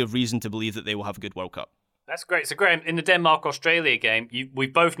plenty of reason to believe that they will have a good World Cup. That's great. So, Graham, in the Denmark-Australia game,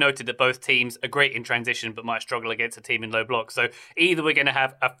 we've both noted that both teams are great in transition but might struggle against a team in low block. So either we're going to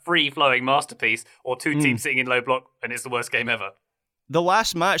have a free-flowing masterpiece or two teams sitting in low block, and it's the worst game ever. The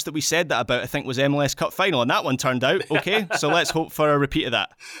last match that we said that about, I think, was MLS Cup final, and that one turned out okay. So let's hope for a repeat of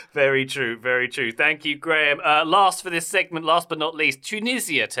that. Very true, very true. Thank you, Graham. Last for this segment, last but not least,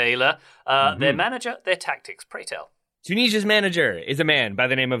 Tunisia, Taylor. Their manager, their tactics. Pray tell. Tunisia's manager is a man by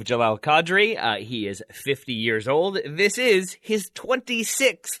the name of Jalal Kadri. He is 50 years old. This is his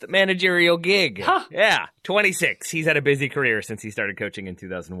 26th managerial gig. Huh. Yeah, 26. He's had a busy career since he started coaching in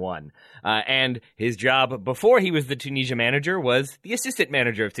 2001. And his job before he was the Tunisia manager was the assistant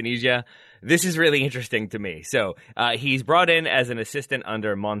manager of Tunisia. This is really interesting to me. So he's brought in as an assistant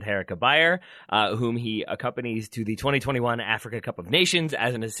under Monther Kabair, whom he accompanies to the 2021 Africa Cup of Nations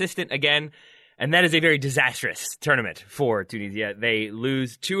as an assistant again. And that is a very disastrous tournament for Tunisia. They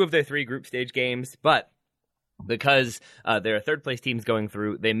lose 2 of their 3 group stage games, but because there are third-place teams going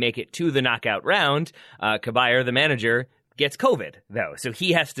through, they make it to the knockout round. Kabair, the manager, gets COVID, though, so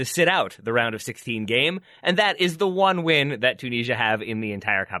he has to sit out the round of 16 game, and that is the one win that Tunisia have in the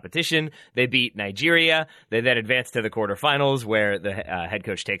entire competition. They beat Nigeria. They then advance to the quarterfinals, where the head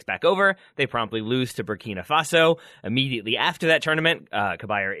coach takes back over. They promptly lose to Burkina Faso. Immediately after that tournament,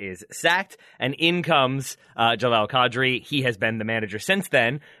 Kabair is sacked, and in comes Jalal Kadri. He has been the manager since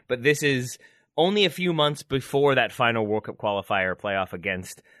then, but this is only a few months before that final World Cup qualifier playoff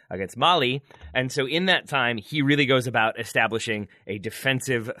against Mali. And so in that time, he really goes about establishing a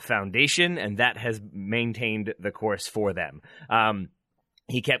defensive foundation, and that has maintained the course for them.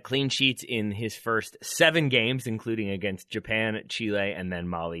 He kept clean sheets in his first 7 games, including against Japan, Chile, and then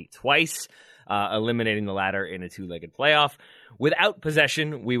Mali twice, eliminating the latter in a 2-legged playoff. Without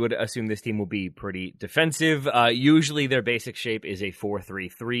possession, we would assume this team will be pretty defensive. Usually their basic shape is a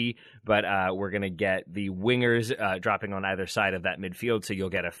 4-3-3, but we're going to get the wingers dropping on either side of that midfield, so you'll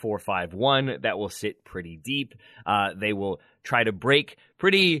get a 4-5-1 that will sit pretty deep. They will try to break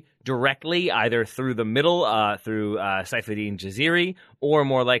pretty directly, either through the middle, through Saifuddin Jaziri, or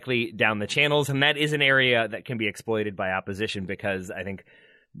more likely down the channels, and that is an area that can be exploited by opposition because I think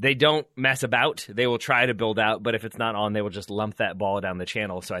they don't mess about. They will try to build out, but if it's not on, they will just lump that ball down the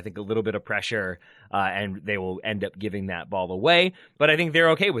channel. So I think a little bit of pressure, and they will end up giving that ball away. But I think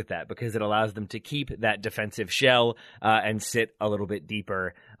they're okay with that because it allows them to keep that defensive shell and sit a little bit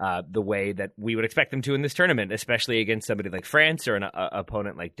deeper the way that we would expect them to in this tournament, especially against somebody like France or an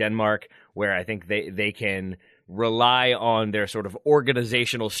opponent like Denmark, where I think they can rely on their sort of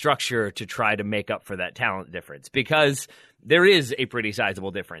organizational structure to try to make up for that talent difference, because there is a pretty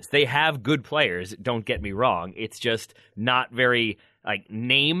sizable difference. They have good players, don't get me wrong. It's just not very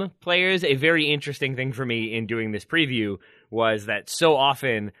name players. A very interesting thing for me in doing this preview was that so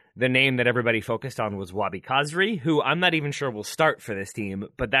often the name that everybody focused on was Wabi Kazri, who I'm not even sure will start for this team,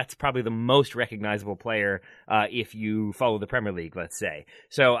 but that's probably the most recognizable player if you follow the Premier League, let's say.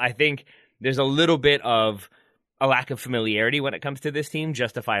 So I think there's a little bit of a lack of familiarity when it comes to this team,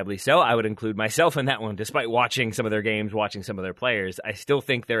 justifiably so. I would include myself in that one. Despite watching some of their games, watching some of their players, I still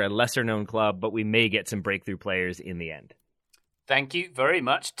think they're a lesser-known club, but we may get some breakthrough players in the end. Thank you very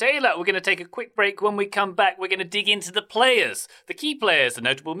much, Taylor. We're going to take a quick break. When we come back, we're going to dig into the players, the key players, the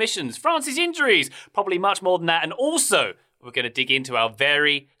notable missions, France's injuries, probably much more than that. And also, we're going to dig into our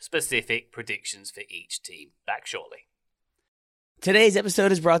very specific predictions for each team. Back shortly. Today's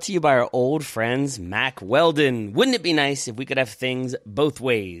episode is brought to you by our old friends, Mack Weldon. Wouldn't it be nice if we could have things both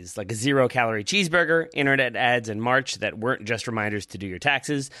ways, like a zero-calorie cheeseburger, internet ads in March that weren't just reminders to do your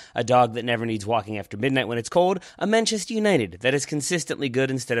taxes, a dog that never needs walking after midnight when it's cold, a Manchester United that is consistently good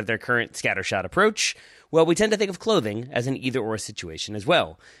instead of their current scattershot approach? Well, we tend to think of clothing as an either-or situation as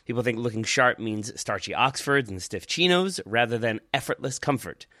well. People think looking sharp means starchy Oxfords and stiff chinos rather than effortless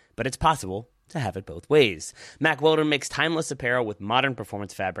comfort. But it's possible to have it both ways. Mack Weldon makes timeless apparel with modern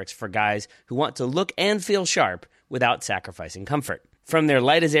performance fabrics for guys who want to look and feel sharp without sacrificing comfort. From their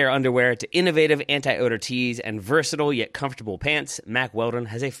light-as-air underwear to innovative anti-odor tees and versatile yet comfortable pants, Mack Weldon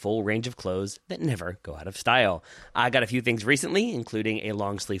has a full range of clothes that never go out of style. I got a few things recently, including a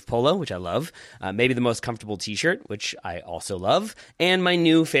long-sleeve polo, which I love, maybe the most comfortable t-shirt, which I also love, and my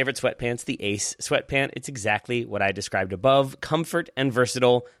new favorite sweatpants, the Ace sweatpant. It's exactly what I described above, comfort and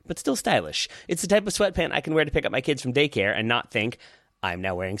versatile, but still stylish. It's the type of sweatpant I can wear to pick up my kids from daycare and not think, I'm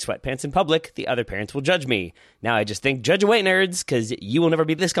now wearing sweatpants in public, the other parents will judge me. Now I just think, judge away, nerds, because you will never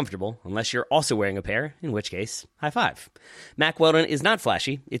be this comfortable unless you're also wearing a pair, in which case, high five. Mack Weldon is not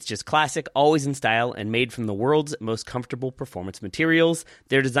flashy, it's just classic, always in style, and made from the world's most comfortable performance materials.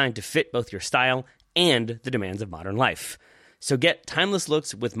 They're designed to fit both your style and the demands of modern life. So get timeless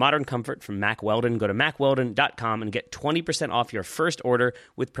looks with modern comfort from Mack Weldon. Go to mackweldon.com and get 20% off your first order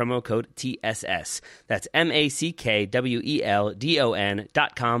with promo code TSS. That's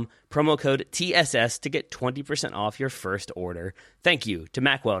MackWeldon.com, promo code TSS to get 20% off your first order. Thank you to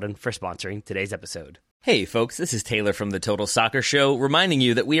Mack Weldon for sponsoring today's episode. Hey folks, this is Taylor from the Total Soccer Show, reminding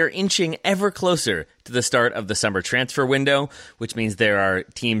you that we are inching ever closer to the start of the summer transfer window, which means there are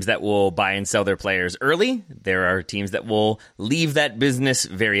teams that will buy and sell their players early, there are teams that will leave that business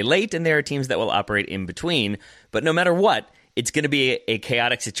very late, and there are teams that will operate in between. But no matter what, it's going to be a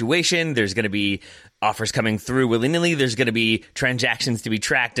chaotic situation. There's going to be offers coming through willy-nilly. There's going to be transactions to be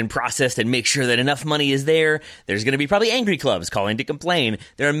tracked and processed and make sure that enough money is there. There's going to be probably angry clubs calling to complain.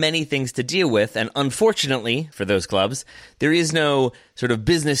 There are many things to deal with, and unfortunately for those clubs, there is no sort of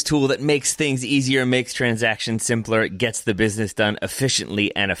business tool that makes things easier, makes transactions simpler, gets the business done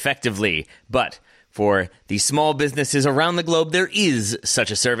efficiently and effectively. But for the small businesses around the globe, there is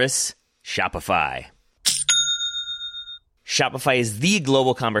such a service, Shopify. Shopify is the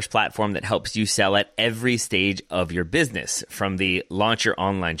global commerce platform that helps you sell at every stage of your business, from the launch your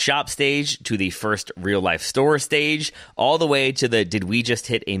online shop stage to the first real-life store stage, all the way to the did we just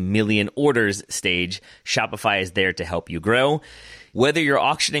hit 1 million orders stage. Shopify is there to help you grow. Whether you're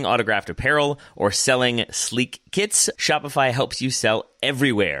auctioning autographed apparel or selling sleek kits, Shopify helps you sell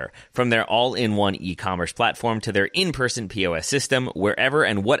everywhere. From their all-in-one e-commerce platform to their in-person POS system, wherever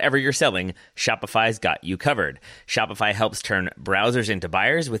and whatever you're selling, Shopify's got you covered. Shopify helps turn browsers into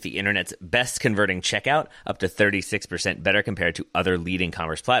buyers with the internet's best converting checkout, up to 36% better compared to other leading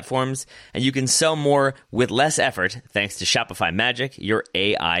commerce platforms. And you can sell more with less effort thanks to Shopify Magic, your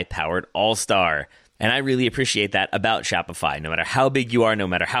AI-powered all-star. And I really appreciate that about Shopify. No matter how big you are, no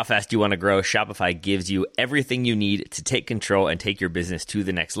matter how fast you want to grow, Shopify gives you everything you need to take control and take your business to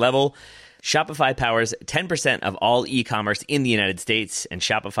the next level. Shopify powers 10% of all e-commerce in the United States, and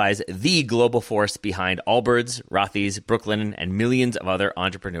Shopify's the global force behind Allbirds, Rothy's, Brooklinen, and millions of other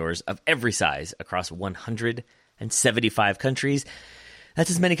entrepreneurs of every size across 175 countries. That's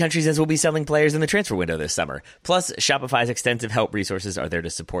as many countries as will be selling players in the transfer window this summer. Plus, Shopify's extensive help resources are there to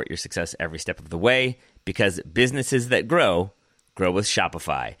support your success every step of the way, because businesses that grow, grow with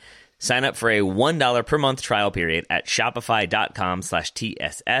Shopify. Sign up for a $1 per month trial period at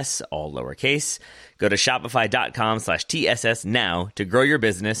shopify.com/TSS, all lowercase. Go to shopify.com/TSS now to grow your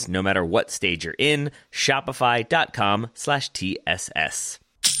business no matter what stage you're in. Shopify.com/TSS.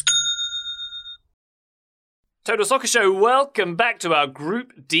 Total Soccer Show, welcome back to our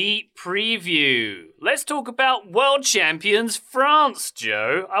Group D preview. Let's talk about world champions France,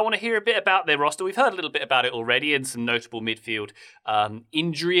 Joe. I want to hear a bit about their roster. We've heard a little bit about it already and some notable midfield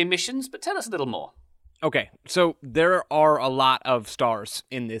injury omissions, but tell us a little more. Okay, so there are a lot of stars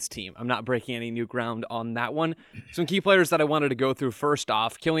in this team. I'm not breaking any new ground on that one. Some key players that I wanted to go through first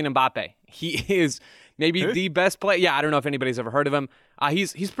off, Kylian Mbappe. He is maybe the best player. Yeah, I don't know if anybody's ever heard of him.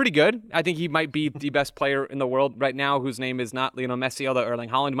 He's pretty good. I think he might be the best player in the world right now, whose name is not Lionel Messi, although Erling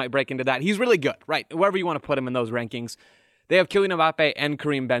Haaland might break into that. He's really good, right? Wherever you want to put him in those rankings. They have Kylian Mbappe and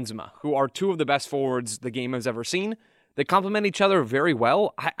Karim Benzema, who are two of the best forwards the game has ever seen. They complement each other very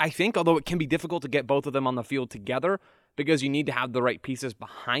well, I think, although it can be difficult to get both of them on the field together because you need to have the right pieces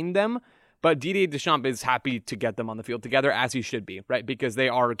behind them. But Didier Deschamps is happy to get them on the field together, as he should be, right? Because they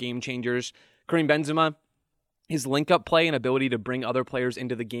are game changers. Karim Benzema, his link-up play and ability to bring other players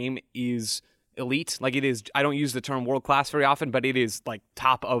into the game is elite. Like, it is, I don't use the term world-class very often, but it is, like,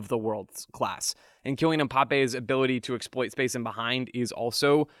 top of the world's class. And Kylian Mbappe's ability to exploit space in behind is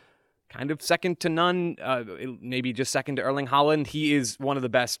also kind of second to none, maybe just second to Erling Haaland. He is one of the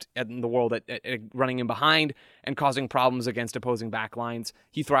best in the world at running in behind and causing problems against opposing backlines.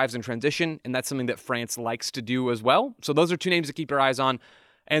 He thrives in transition, and that's something that France likes to do as well. So those are two names to keep your eyes on.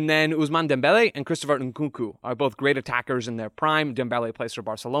 And then Ousmane Dembele and Christopher Nkunku are both great attackers in their prime. Dembele plays for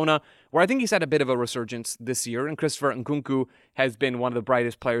Barcelona, where I think he's had a bit of a resurgence this year, and Christopher Nkunku has been one of the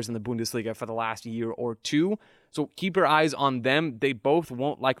brightest players in the Bundesliga for the last year or two. So keep your eyes on them. They both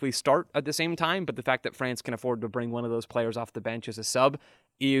won't likely start at the same time, but the fact that France can afford to bring one of those players off the bench as a sub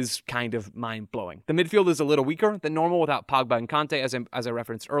is kind of mind-blowing. The midfield is a little weaker than normal without Pogba and Kanté, as I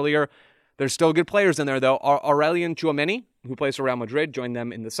referenced earlier. There's still good players in there, though. Aurelien Tchouameni, who plays for Real Madrid, joined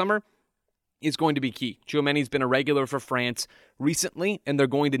them in the summer, is going to be key. Tchouameni's been a regular for France recently, and they're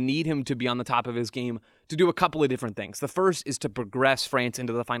going to need him to be on the top of his game to do a couple of different things. The first is to progress France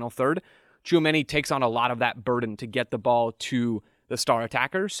into the final third. Tchouameni takes on a lot of that burden to get the ball to the star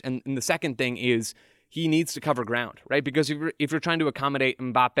attackers. And the second thing is he needs to cover ground, right? Because if you're trying to accommodate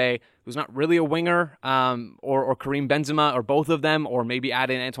Mbappe, who's not really a winger, or Karim Benzema, or both of them, or maybe add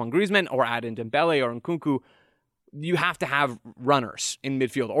in Antoine Griezmann, or add in Dembele or Nkunku, you have to have runners in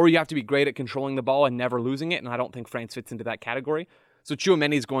midfield, or you have to be great at controlling the ball and never losing it, and I don't think France fits into that category. So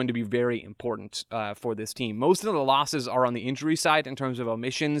Tchouameni is going to be very important for this team. Most of the losses are on the injury side in terms of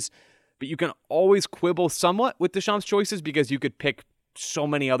omissions, but you can always quibble somewhat with Deschamps' choices because you could pick so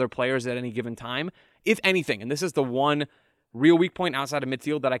many other players at any given time. If anything, and this is the one real weak point outside of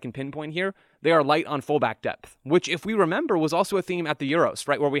midfield that I can pinpoint here, they are light on fullback depth, which, if we remember, was also a theme at the Euros,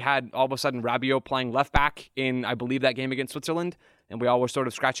 right? Where we had all of a sudden Rabiot playing left back in, I believe, that game against Switzerland, and we all were sort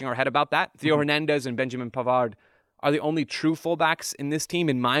of scratching our head about that. Theo Hernandez and Benjamin Pavard are the only true fullbacks in this team,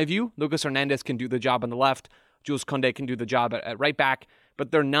 in my view. Lucas Hernandez can do the job on the left. Jules Koundé can do the job at right back,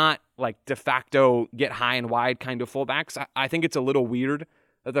 but they're not like de facto get high and wide kind of fullbacks. I think it's a little weird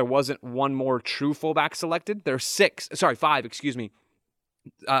that there wasn't one more true fullback selected. There's five,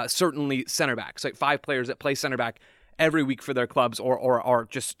 certainly center backs, like 5 players that play center back every week for their clubs or are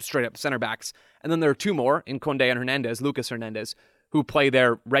just straight up center backs. And then there are 2 more in Koundé and Hernandez, Lucas Hernandez, who play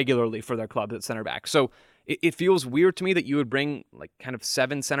there regularly for their clubs at center back. So it feels weird to me that you would bring like kind of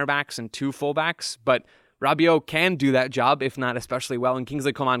 7 center backs and 2 fullbacks, but Rabiot can do that job, if not especially well, and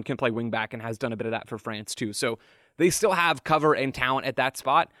Kingsley Coman can play wingback and has done a bit of that for France too. So they still have cover and talent at that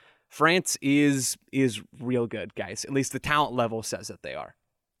spot. France is real good, guys. At least the talent level says that they are.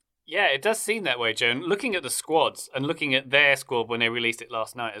 Yeah, it does seem that way, Joan. Looking at the squads and looking at their squad when they released it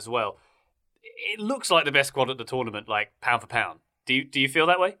last night as well, it looks like the best squad at the tournament, like pound for pound. Do you feel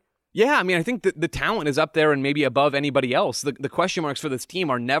that way? Yeah, I mean, I think the talent is up there and maybe above anybody else. The question marks for this team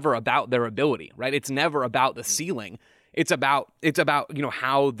are never about their ability, right? It's never about the ceiling. It's about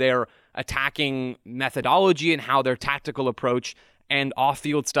how their attacking methodology and how their tactical approach and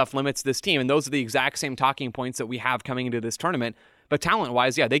off-field stuff limits this team. And those are the exact same talking points that we have coming into this tournament. But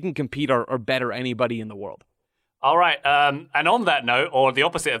talent-wise, yeah, they can compete or better anybody in the world. All right, and on that note, or the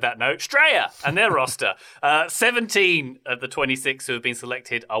opposite of that note, Straya and their roster. 17 of the 26 who have been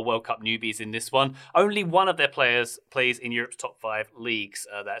selected are World Cup newbies in this one. Only one of their players plays in Europe's top 5 leagues.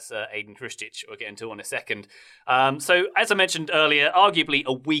 That's Aiden Krstić, we'll get into in a second. So, as I mentioned earlier, arguably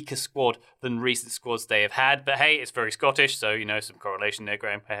a weaker squad than recent squads they have had. But hey, it's very Scottish, so, some correlation there,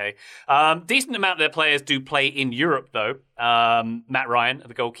 Graham. Hey. Decent amount of their players do play in Europe, though. Matt Ryan,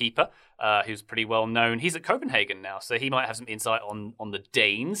 the goalkeeper, who's pretty well known. He's at Copenhagen now, so he might have some insight on the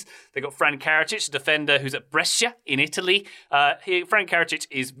Danes. They've got Fran Karacic, a defender who's at Brescia in Italy. Fran Karacic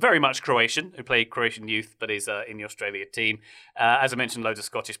is very much Croatian, who played Croatian youth, but is in the Australia team. As I mentioned, loads of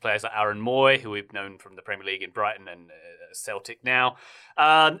Scottish players like Aaron Moy, who we've known from the Premier League in Brighton and Celtic now.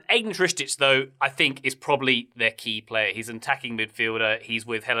 Aiden Tristic, though, I think is probably their key player. He's an attacking midfielder. He's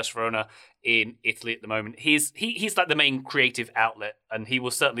with Hellas Verona in Italy at the moment. He's like the main creative outlet, and he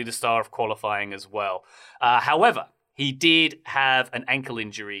was certainly the star of qualifying as well. However, he did have an ankle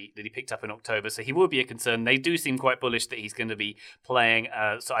injury that he picked up in October, so he will be a concern. They do seem quite bullish that he's going to be playing,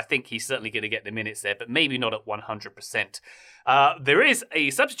 so I think he's certainly going to get the minutes there, but maybe not at 100%. There is a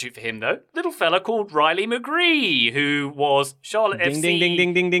substitute for him, though. Little fella called Riley McGree, who was Charlotte FC. Ding, ding,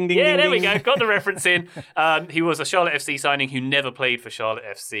 ding, ding, ding, ding. Yeah, there we ding. go. Got the reference in. He was a Charlotte FC signing who never played for Charlotte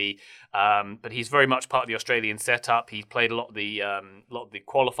FC, but he's very much part of the Australian setup. He played a lot of the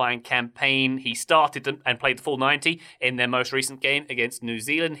qualifying campaign. He started and played the full 90 in their most recent game against New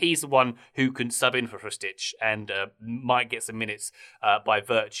Zealand. He's the one who can sub in for Hrustic and might get some minutes by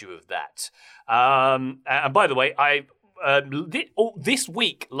virtue of that. And by the way, this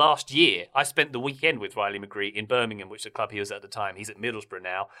week last year, I spent the weekend with Riley McGree in Birmingham, which is the club he was at the time. He's at Middlesbrough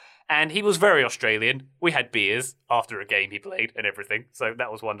now. And he was very Australian. We had beers after a game he played and everything. So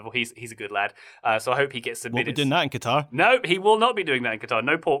that was wonderful. He's a good lad. So I hope he gets some minutes. Won't be doing that in Qatar. No, he will not be doing that in Qatar.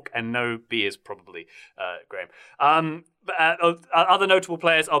 No pork and no beers, probably, Graham. Other notable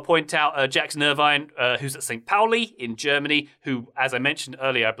players, I'll point out Jackson Irvine, who's at St. Pauli in Germany, who, as I mentioned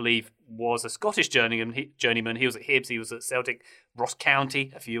earlier, I believe was a Scottish journeyman. He was at Hibs, he was at Celtic, Ross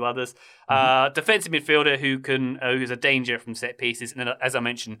County, a few others. Defensive midfielder who's a danger from set pieces. And then, as I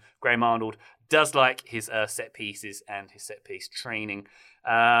mentioned, Graham Arnold does like his set pieces and his set piece training.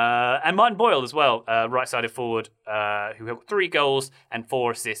 And Martin Boyle as well, right-sided forward, who had 3 goals and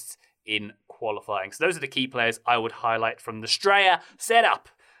 4 assists in qualifying. So those are the key players I would highlight from the Straya setup.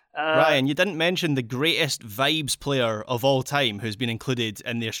 Ryan, you didn't mention the greatest vibes player of all time who's been included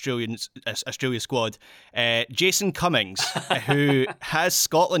in the Australia squad, Jason Cummings, who has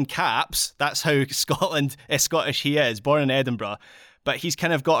Scotland caps. That's how Scottish he is, born in Edinburgh. But he's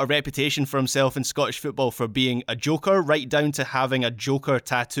kind of got a reputation for himself in Scottish football for being a joker, right down to having a joker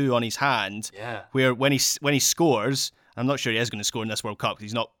tattoo on his hand. Yeah. Where when he scores, I'm not sure he is going to score in this World Cup.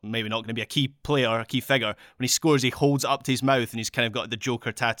 He's maybe not going to be a key player, a key figure. When he scores, he holds it up to his mouth and he's kind of got the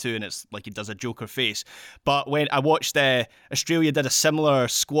Joker tattoo and it's like he does a Joker face. But when I watched Australia did a similar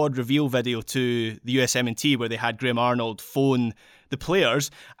squad reveal video to the USMNT where they had Graham Arnold phone the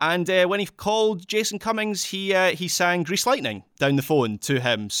players, and when he called Jason Cummings, he sang Grease Lightning down the phone to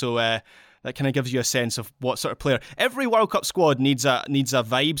him. So that kind of gives you a sense of what sort of player. Every World Cup squad needs a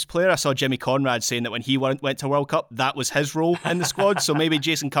vibes player. I saw Jimmy Conrad saying that when he went to World Cup, that was his role in the squad. So maybe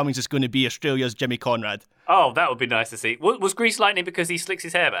Jason Cummings is going to be Australia's Jimmy Conrad. Oh, that would be nice to see. Was Grease Lightning because he slicks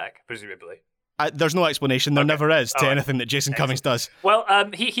his hair back, presumably? There's no explanation. There never is to anything that Jason Cummings does. Well,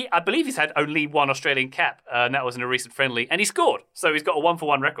 he I believe he's had only 1 Australian cap, and that was in a recent friendly, and he scored. So he's got a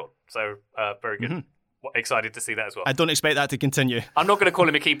 1-for-1 record. So very good. Mm-hmm. Excited to see that as well. I don't expect that to continue. I'm not going to call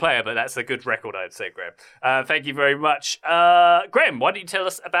him a key player, but that's a good record, I'd say, Graham. Thank you very much. Graham, why don't you tell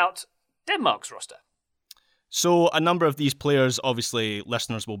us about Denmark's roster? So a number of these players, obviously,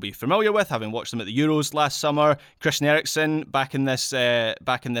 listeners will be familiar with, having watched them at the Euros last summer. Christian Eriksen back in this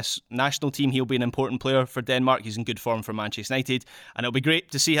national team. He'll be an important player for Denmark. He's in good form for Manchester United, and it'll be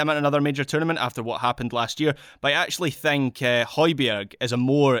great to see him at another major tournament after what happened last year. But I actually think Højbjerg is a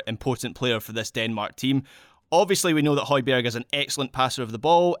more important player for this Denmark team. Obviously, we know that Højbjerg is an excellent passer of the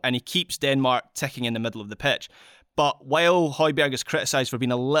ball, and he keeps Denmark ticking in the middle of the pitch. But while Højbjerg is criticised for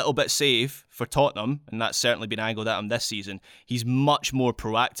being a little bit safe for Tottenham, and that's certainly been angled at him this season, he's much more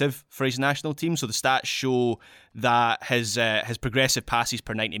proactive for his national team. So the stats show that his progressive passes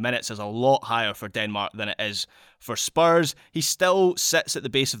per 90 minutes is a lot higher for Denmark than it is for Spurs. He still sits at the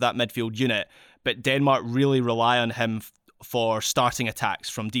base of that midfield unit, but Denmark really rely on him for starting attacks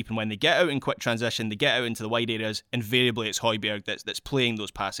from deep, and when they get out in quick transition, they get out into the wide areas, invariably it's Højbjerg that's playing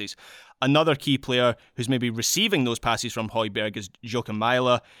those passes. Another key player who's maybe receiving those passes from Højbjerg is Joachim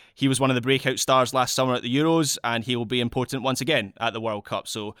Mæhle. He was one of the breakout stars last summer at the Euros, and he will be important once again at the World Cup.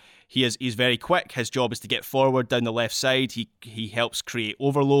 So he's very quick. His job is to get forward down the left side. He helps create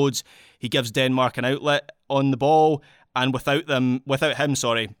overloads. He gives Denmark an outlet on the ball, and without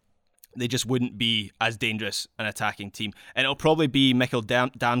him, they just wouldn't be as dangerous an attacking team. And it'll probably be Mikkel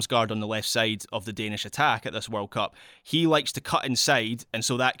Damsgaard on the left side of the Danish attack at this World Cup. He likes to cut inside, and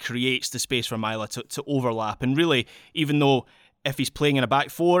so that creates the space for Mæhle to overlap. And really, even though if he's playing in a back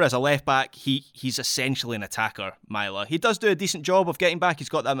four as a left back, he's essentially an attacker, Mæhle. He does do a decent job of getting back. He's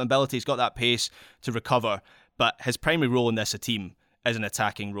got that mobility, he's got that pace to recover. But his primary role in this team is an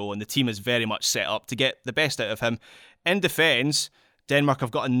attacking role, and the team is very much set up to get the best out of him. In defence, Denmark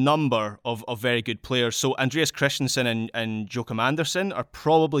have got a number of very good players. So Andreas Christensen and Joachim Andersen are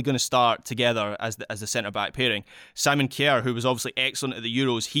probably going to start together as the centre-back pairing. Simon Kjær, who was obviously excellent at the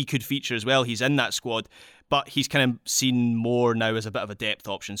Euros, he could feature as well. He's in that squad, but he's kind of seen more now as a bit of a depth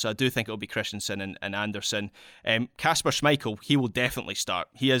option. So I do think it'll be Christensen and Andersen. Kasper Schmeichel, he will definitely start.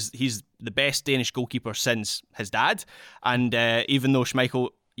 He's the best Danish goalkeeper since his dad. And even though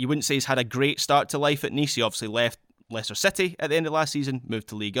Schmeichel, you wouldn't say he's had a great start to life at Nice, he obviously left Leicester City at the end of last season, moved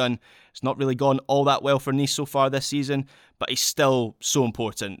to Ligue 1. It's not really gone all that well for Nice so far this season, but he's still so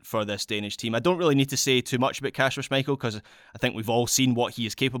important for this Danish team. I don't really need to say too much about Kasper Schmeichel because I think we've all seen what he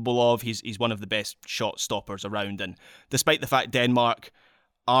is capable of. He's one of the best shot stoppers around, and despite the fact Denmark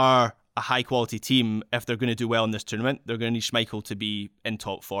are a high-quality team, if they're going to do well in this tournament, they're going to need Schmeichel to be in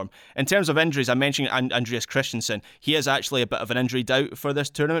top form. In terms of injuries, I mentioned Andreas Christensen. He is actually a bit of an injury doubt for this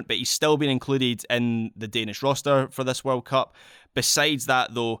tournament, but he's still been included in the Danish roster for this World Cup. Besides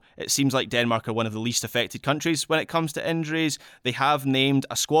that, though, it seems like Denmark are one of the least affected countries when it comes to injuries. They have named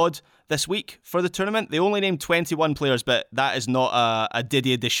a squad this week for the tournament. They only named 21 players, but that is not a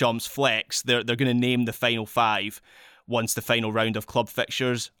Didier Deschamps flex. They're going to name the final 5 once the final round of club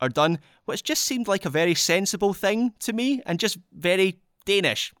fixtures are done, which just seemed like a very sensible thing to me and just very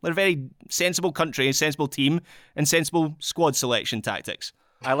Danish. They're a very sensible country, a sensible team, and sensible squad selection tactics.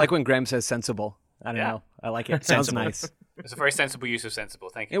 I like when Graham says sensible. I don't know. I like it. Sounds nice. It's a very sensible use of sensible.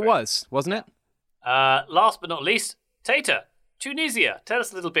 Thank you. It was, wasn't it? Last but not least, Tater, Tunisia. Tell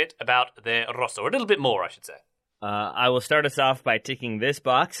us a little bit about their roster, or a little bit more, I should say. I will start us off by ticking this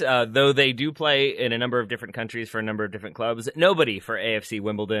box. Though they do play in a number of different countries for a number of different clubs, nobody for AFC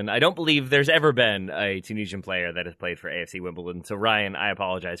Wimbledon. I don't believe there's ever been a Tunisian player that has played for AFC Wimbledon. So, Ryan, I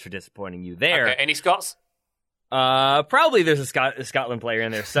apologize for disappointing you there. Okay, any Scots? Probably there's a Scotland player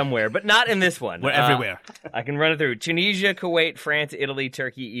in there somewhere, but not in this one. We're everywhere. I can run it through. Tunisia, Kuwait, France, Italy,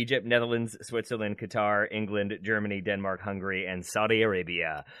 Turkey, Egypt, Netherlands, Switzerland, Qatar, England, Germany, Denmark, Hungary, and Saudi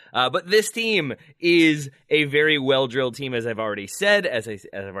Arabia. But this team is a very well-drilled team, as I've already said. As I've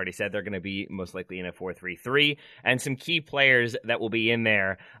already said, they're going to be most likely in a 4-3-3, and some key players that will be in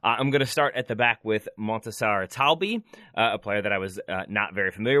there. I'm going to start at the back with Montassar Talbi, a player that I was not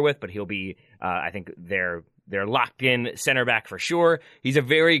very familiar with, but he'll be, I think, they're locked in center back for sure. He's a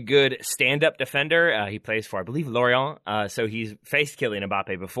very good stand-up defender. He plays for, I believe, Lorient. So he's faced Kylian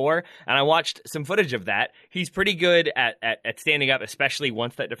Mbappe before. And I watched some footage of that. He's pretty good at standing up, especially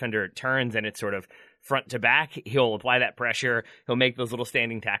once that defender turns and it's sort of front to back. He'll apply that pressure. He'll make those little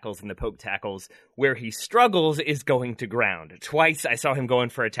standing tackles and the poke tackles. Where he struggles is going to ground. Twice I saw him go in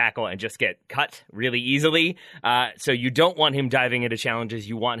for a tackle and just get cut really easily. So you don't want him diving into challenges.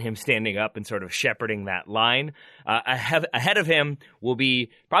 You want him standing up and sort of shepherding that line. Ahead of him will be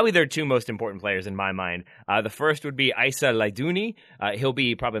probably their 2 most important players in my mind. The first would be Issa Laidouni. He'll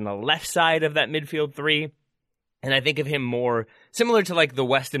be probably on the left side of that midfield 3. And I think of him more similar to like the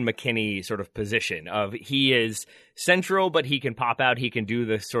Weston McKennie sort of position of he is central, but he can pop out. He can do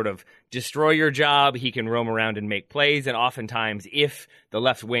the sort of destroyer job. He can roam around and make plays. And oftentimes, if the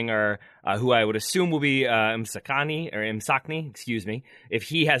left winger, who I would assume will be Msakni, if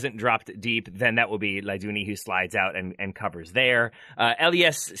he hasn't dropped deep, then that will be Laidouni who slides out and covers there.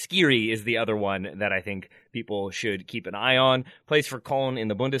 Elias Skiri is the other one that I think people should keep an eye on. Plays for Köln in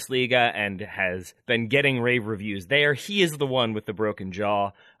the Bundesliga and has been getting rave reviews there. He is the one with the broken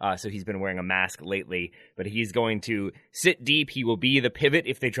jaw, so he's been wearing a mask lately, but he's going to sit deep. He will be the pivot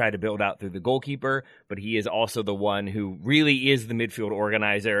if they try to build out through the goalkeeper, but he is also the one who really is the midfield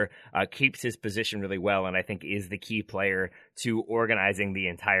organizer, keeps his position really well, and I think is the key player to organizing the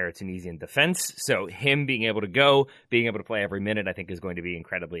entire Tunisian defense. So him being able to go, being able to play every minute, I think is going to be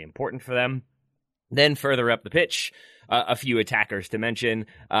incredibly important for them. Then further up the pitch, a few attackers to mention.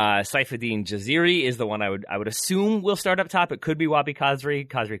 Saifuddin Jaziri is the one I would assume will start up top. It could be Wabi Kazri.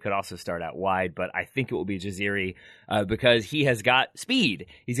 Kazri could also start out wide, but I think it will be Jaziri because he has got speed.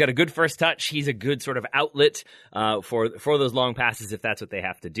 He's got a good first touch. He's a good sort of outlet for those long passes if that's what they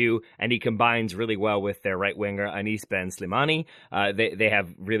have to do, and he combines really well with their right winger Anis Ben Slimani. They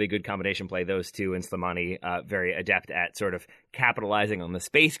have really good combination play, those two, and Slimani very adept at sort of capitalizing on the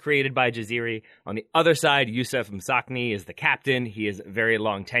space created by Jaziri. On the other side, Youssef Msakni is the captain. He is very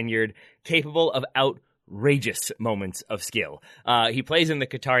long tenured, capable of outrageous moments of skill. He plays in the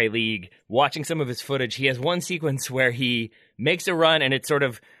Qatari League. Watching some of his footage, he has one sequence where he makes a run and it's sort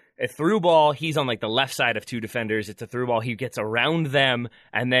of a through ball, he's on like the left side of two defenders. It's a through ball. He gets around them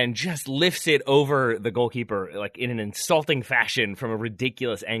and then just lifts it over the goalkeeper like in an insulting fashion from a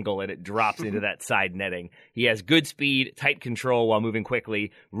ridiculous angle, and it drops into that side netting. He has good speed, tight control while moving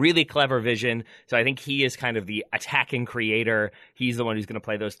quickly, really clever vision. So I think he is kind of the attacking creator. He's the one who's going to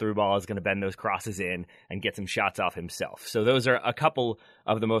play those through balls, going to bend those crosses in and get some shots off himself. So those are a couple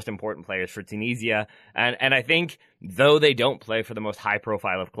of the most important players for Tunisia. And I think though they don't play for the most high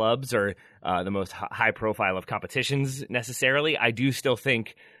profile of clubs or the most high profile of competitions necessarily, I do still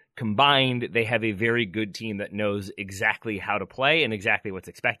think combined they have a very good team that knows exactly how to play and exactly what's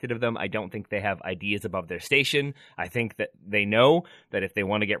expected of them. I don't think they have ideas above their station. I think that they know that if they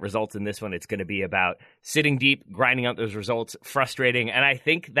want to get results in this one, it's going to be about sitting deep, grinding out those results, frustrating. And I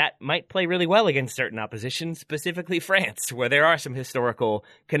think that might play really well against certain opposition, specifically France, where there are some historical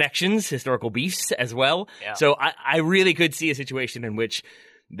connections, historical beefs as well. Yeah. So I really could see a situation in which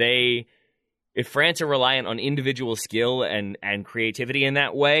if France are reliant on individual skill and creativity in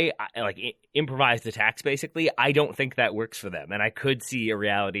that way, like improvised attacks basically, I don't think that works for them. And I could see a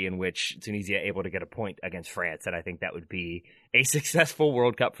reality in which Tunisia able to get a point against France, and I think that would be a successful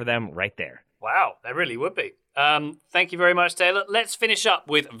World Cup for them right there. Wow, that really would be. Thank you very much, Taylor. Let's finish up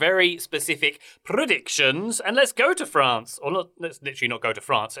with very specific predictions, and let's go to France. Or let's literally not go to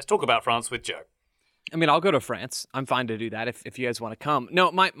France. Let's talk about France with Joe. I mean, I'll go to France. I'm fine to do that if you guys want to come.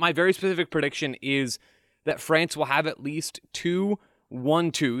 No, my very specific prediction is that France will have at least 2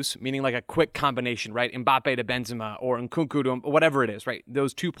 1-2s, meaning like a quick combination, right? Mbappe to Benzema or Nkunku to whatever it is, right?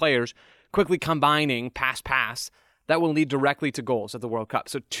 Those two players quickly combining pass, that will lead directly to goals at the World Cup.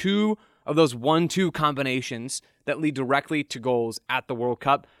 So 2 of those 1-2 combinations that lead directly to goals at the World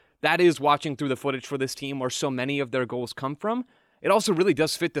Cup, that is watching through the footage for this team where so many of their goals come from. It also really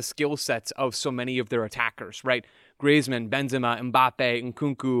does fit the skill sets of so many of their attackers, right? Griezmann, Benzema, Mbappe,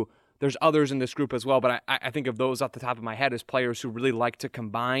 Nkunku. There's others in this group as well, but I think of those off the top of my head as players who really like to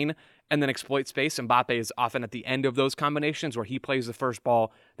combine and then exploit space. Mbappe is often at the end of those combinations where he plays the first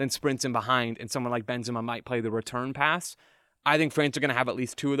ball, then sprints in behind, and someone like Benzema might play the return pass. I think France are going to have at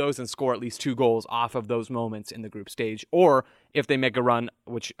least 2 of those and score at least 2 goals off of those moments in the group stage. Or if they make a run,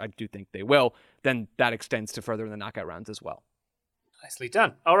 which I do think they will, then that extends to further in the knockout rounds as well. Nicely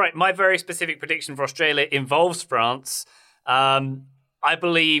done. All right, my very specific prediction for Australia involves France. I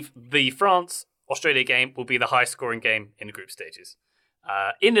believe the France-Australia game will be the highest-scoring game in the group stages.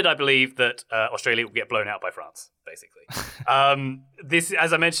 In it, I believe that Australia will get blown out by France, basically. This,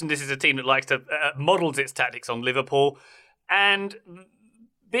 as I mentioned, this is a team that likes to models its tactics on Liverpool, and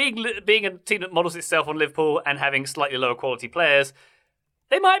being a team that models itself on Liverpool and having slightly lower quality players,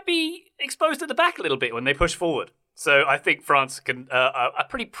 they might be exposed at the back a little bit when they push forward. So I think France are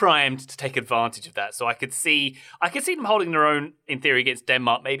pretty primed to take advantage of that. So I could see them holding their own in theory against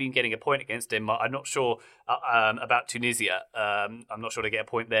Denmark, maybe even getting a point against Denmark. I'm not sure about Tunisia. I'm not sure to get a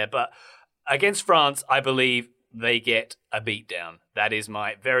point there, but against France, I believe they get a beatdown. That is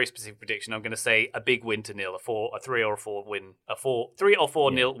my very specific prediction. I'm going to say a big win to nil, a 3 or 4 win, a 3 or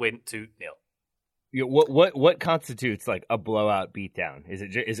 4 nil win to nil. What constitutes like a blowout beatdown? Is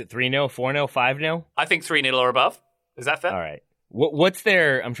it 3-0, 4-0, 5-0? I think 3-0 or above. Is that fair? All right. What's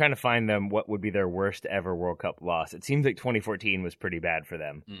their? I'm trying to find them. What would be their worst ever World Cup loss? It seems like 2014 was pretty bad for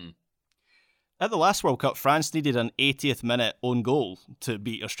them. At the last World Cup, France needed an 80th minute own goal to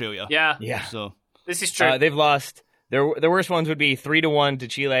beat Australia. Yeah. So this is true. They've lost. Their worst ones would be 3-1 to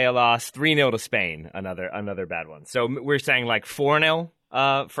Chile, a loss, 3-0 to Spain, another bad one. So we're saying like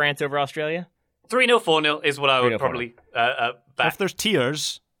 4-0 France over Australia. 3-0, 4-0 is what I would probably back. If there's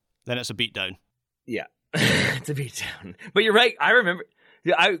tears, then it's a beatdown. Yeah, it's a beatdown. But you're right. I remember,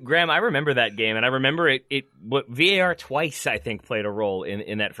 Graham, I remember that game, and I remember what VAR twice, I think, played a role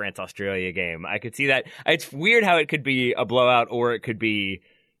in that France-Australia game. I could see that. It's weird how it could be a blowout or it could be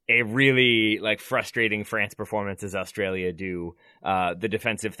a really frustrating France performance as Australia do the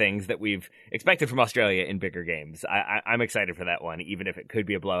defensive things that we've expected from Australia in bigger games. I'm excited for that one, even if it could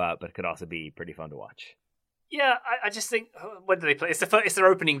be a blowout, but it could also be pretty fun to watch. Yeah, I just think, when do they play? It's their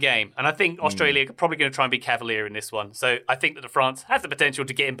opening game, and I think Australia are probably going to try and be cavalier in this one. So I think that the France has the potential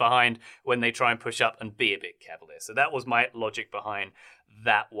to get in behind when they try and push up and be a bit cavalier. So that was my logic behind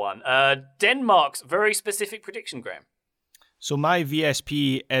that one. Denmark's very specific prediction, Graham. So my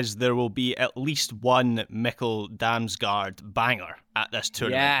VSP is there will be at least one Mikkel Damsgaard banger at this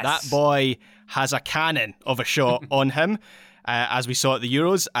tournament. Yes. That boy has a cannon of a shot on him, as we saw at the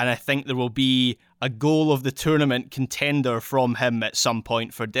Euros, and I think there will be a goal of the tournament contender from him at some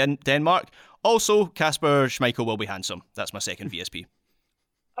point for Denmark. Also, Kasper Schmeichel will be handsome. That's my second VSP.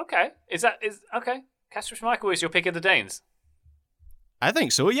 Okay. Okay. Kasper Schmeichel is your pick of the Danes. I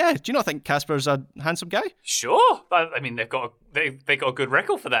think so, yeah. Do you not think Casper's a handsome guy? Sure. I mean, they've got a good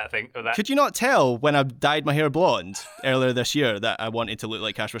record for that thing. Could you not tell when I dyed my hair blonde earlier this year that I wanted to look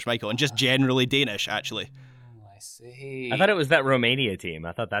like Casper Schmeichel and just generally Danish, actually? I see. I thought it was that Romania team.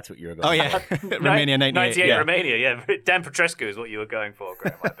 I thought that's what you were going Oh, yeah. Romania 98. 98 yeah. Romania, yeah. Dan Petrescu is what you were going for,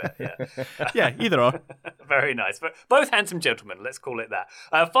 Graham, I bet. Yeah. Yeah, either or. Very nice. But both handsome gentlemen, let's call it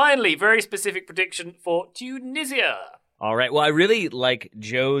that. Finally, very specific prediction for Tunisia. All right. Well, I really like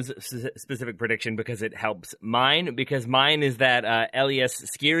Joe's specific prediction because it helps mine. Because mine is that Elias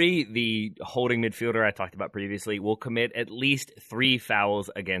Skiri, the holding midfielder I talked about previously, will commit at least 3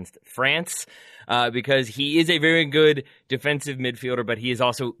 fouls against France. Because he is a very good defensive midfielder, but he is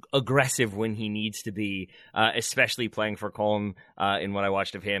also aggressive when he needs to be, especially playing for Colm. In what I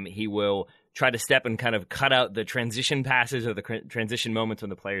watched of him, he will try to step and kind of cut out the transition passes or the transition moments when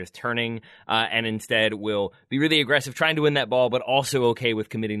the player is turning, and instead will be really aggressive trying to win that ball, but also okay with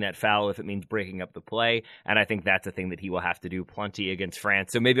committing that foul if it means breaking up the play. And I think that's a thing that he will have to do plenty against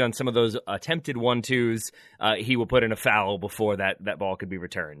France. So maybe on some of those attempted 1-2s, he will put in a foul before that ball could be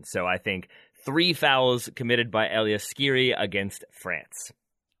returned. So I think 3 fouls committed by Elias Skiri against France.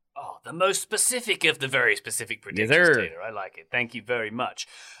 Oh, the most specific of the very specific predictions, Yes, Taylor. I like it. Thank you very much.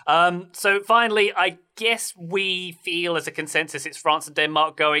 So finally, I guess we feel as a consensus it's France and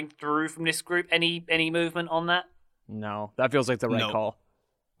Denmark going through from this group. Any movement on that? No, that feels like the right call.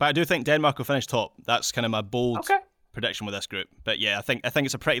 But I do think Denmark will finish top. That's kind of my bold prediction with this group. But yeah, I think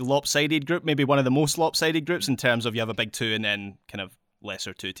it's a pretty lopsided group, maybe one of the most lopsided groups in terms of you have a big 2 and then kind of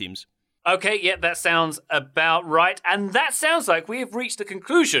lesser 2 teams. Okay, yeah, that sounds about right. And that sounds like we have reached the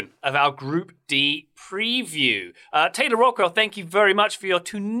conclusion of our Group D preview. Taylor Rockwell, thank you very much for your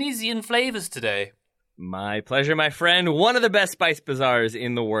Tunisian flavors today. My pleasure, my friend. One of the best Spice Bazaars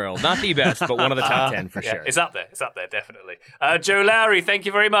in the world. Not the best, but one of the top 10 for sure. It's up there, definitely. Joe Lowry, thank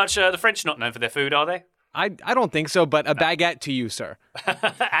you very much. The French are not known for their food, are they? I don't think so, but a baguette to you, sir.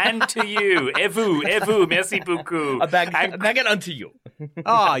 And to you. Et vous, merci beaucoup. A baguette unto you.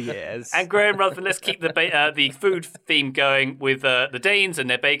 Oh, yes. And Graham Rutherford, let's keep the food theme going with the Danes and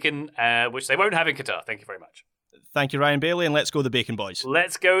their bacon, which they won't have in Qatar. Thank you very much. Thank you, Ryan Bailey, and let's go the Bacon Boys.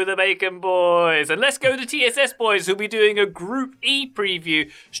 Let's go the Bacon Boys. And let's go the TSS Boys, who'll be doing a Group E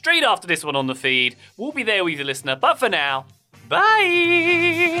preview straight after this one on the feed. We'll be there with you, listener. But for now,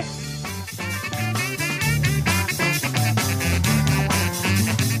 bye!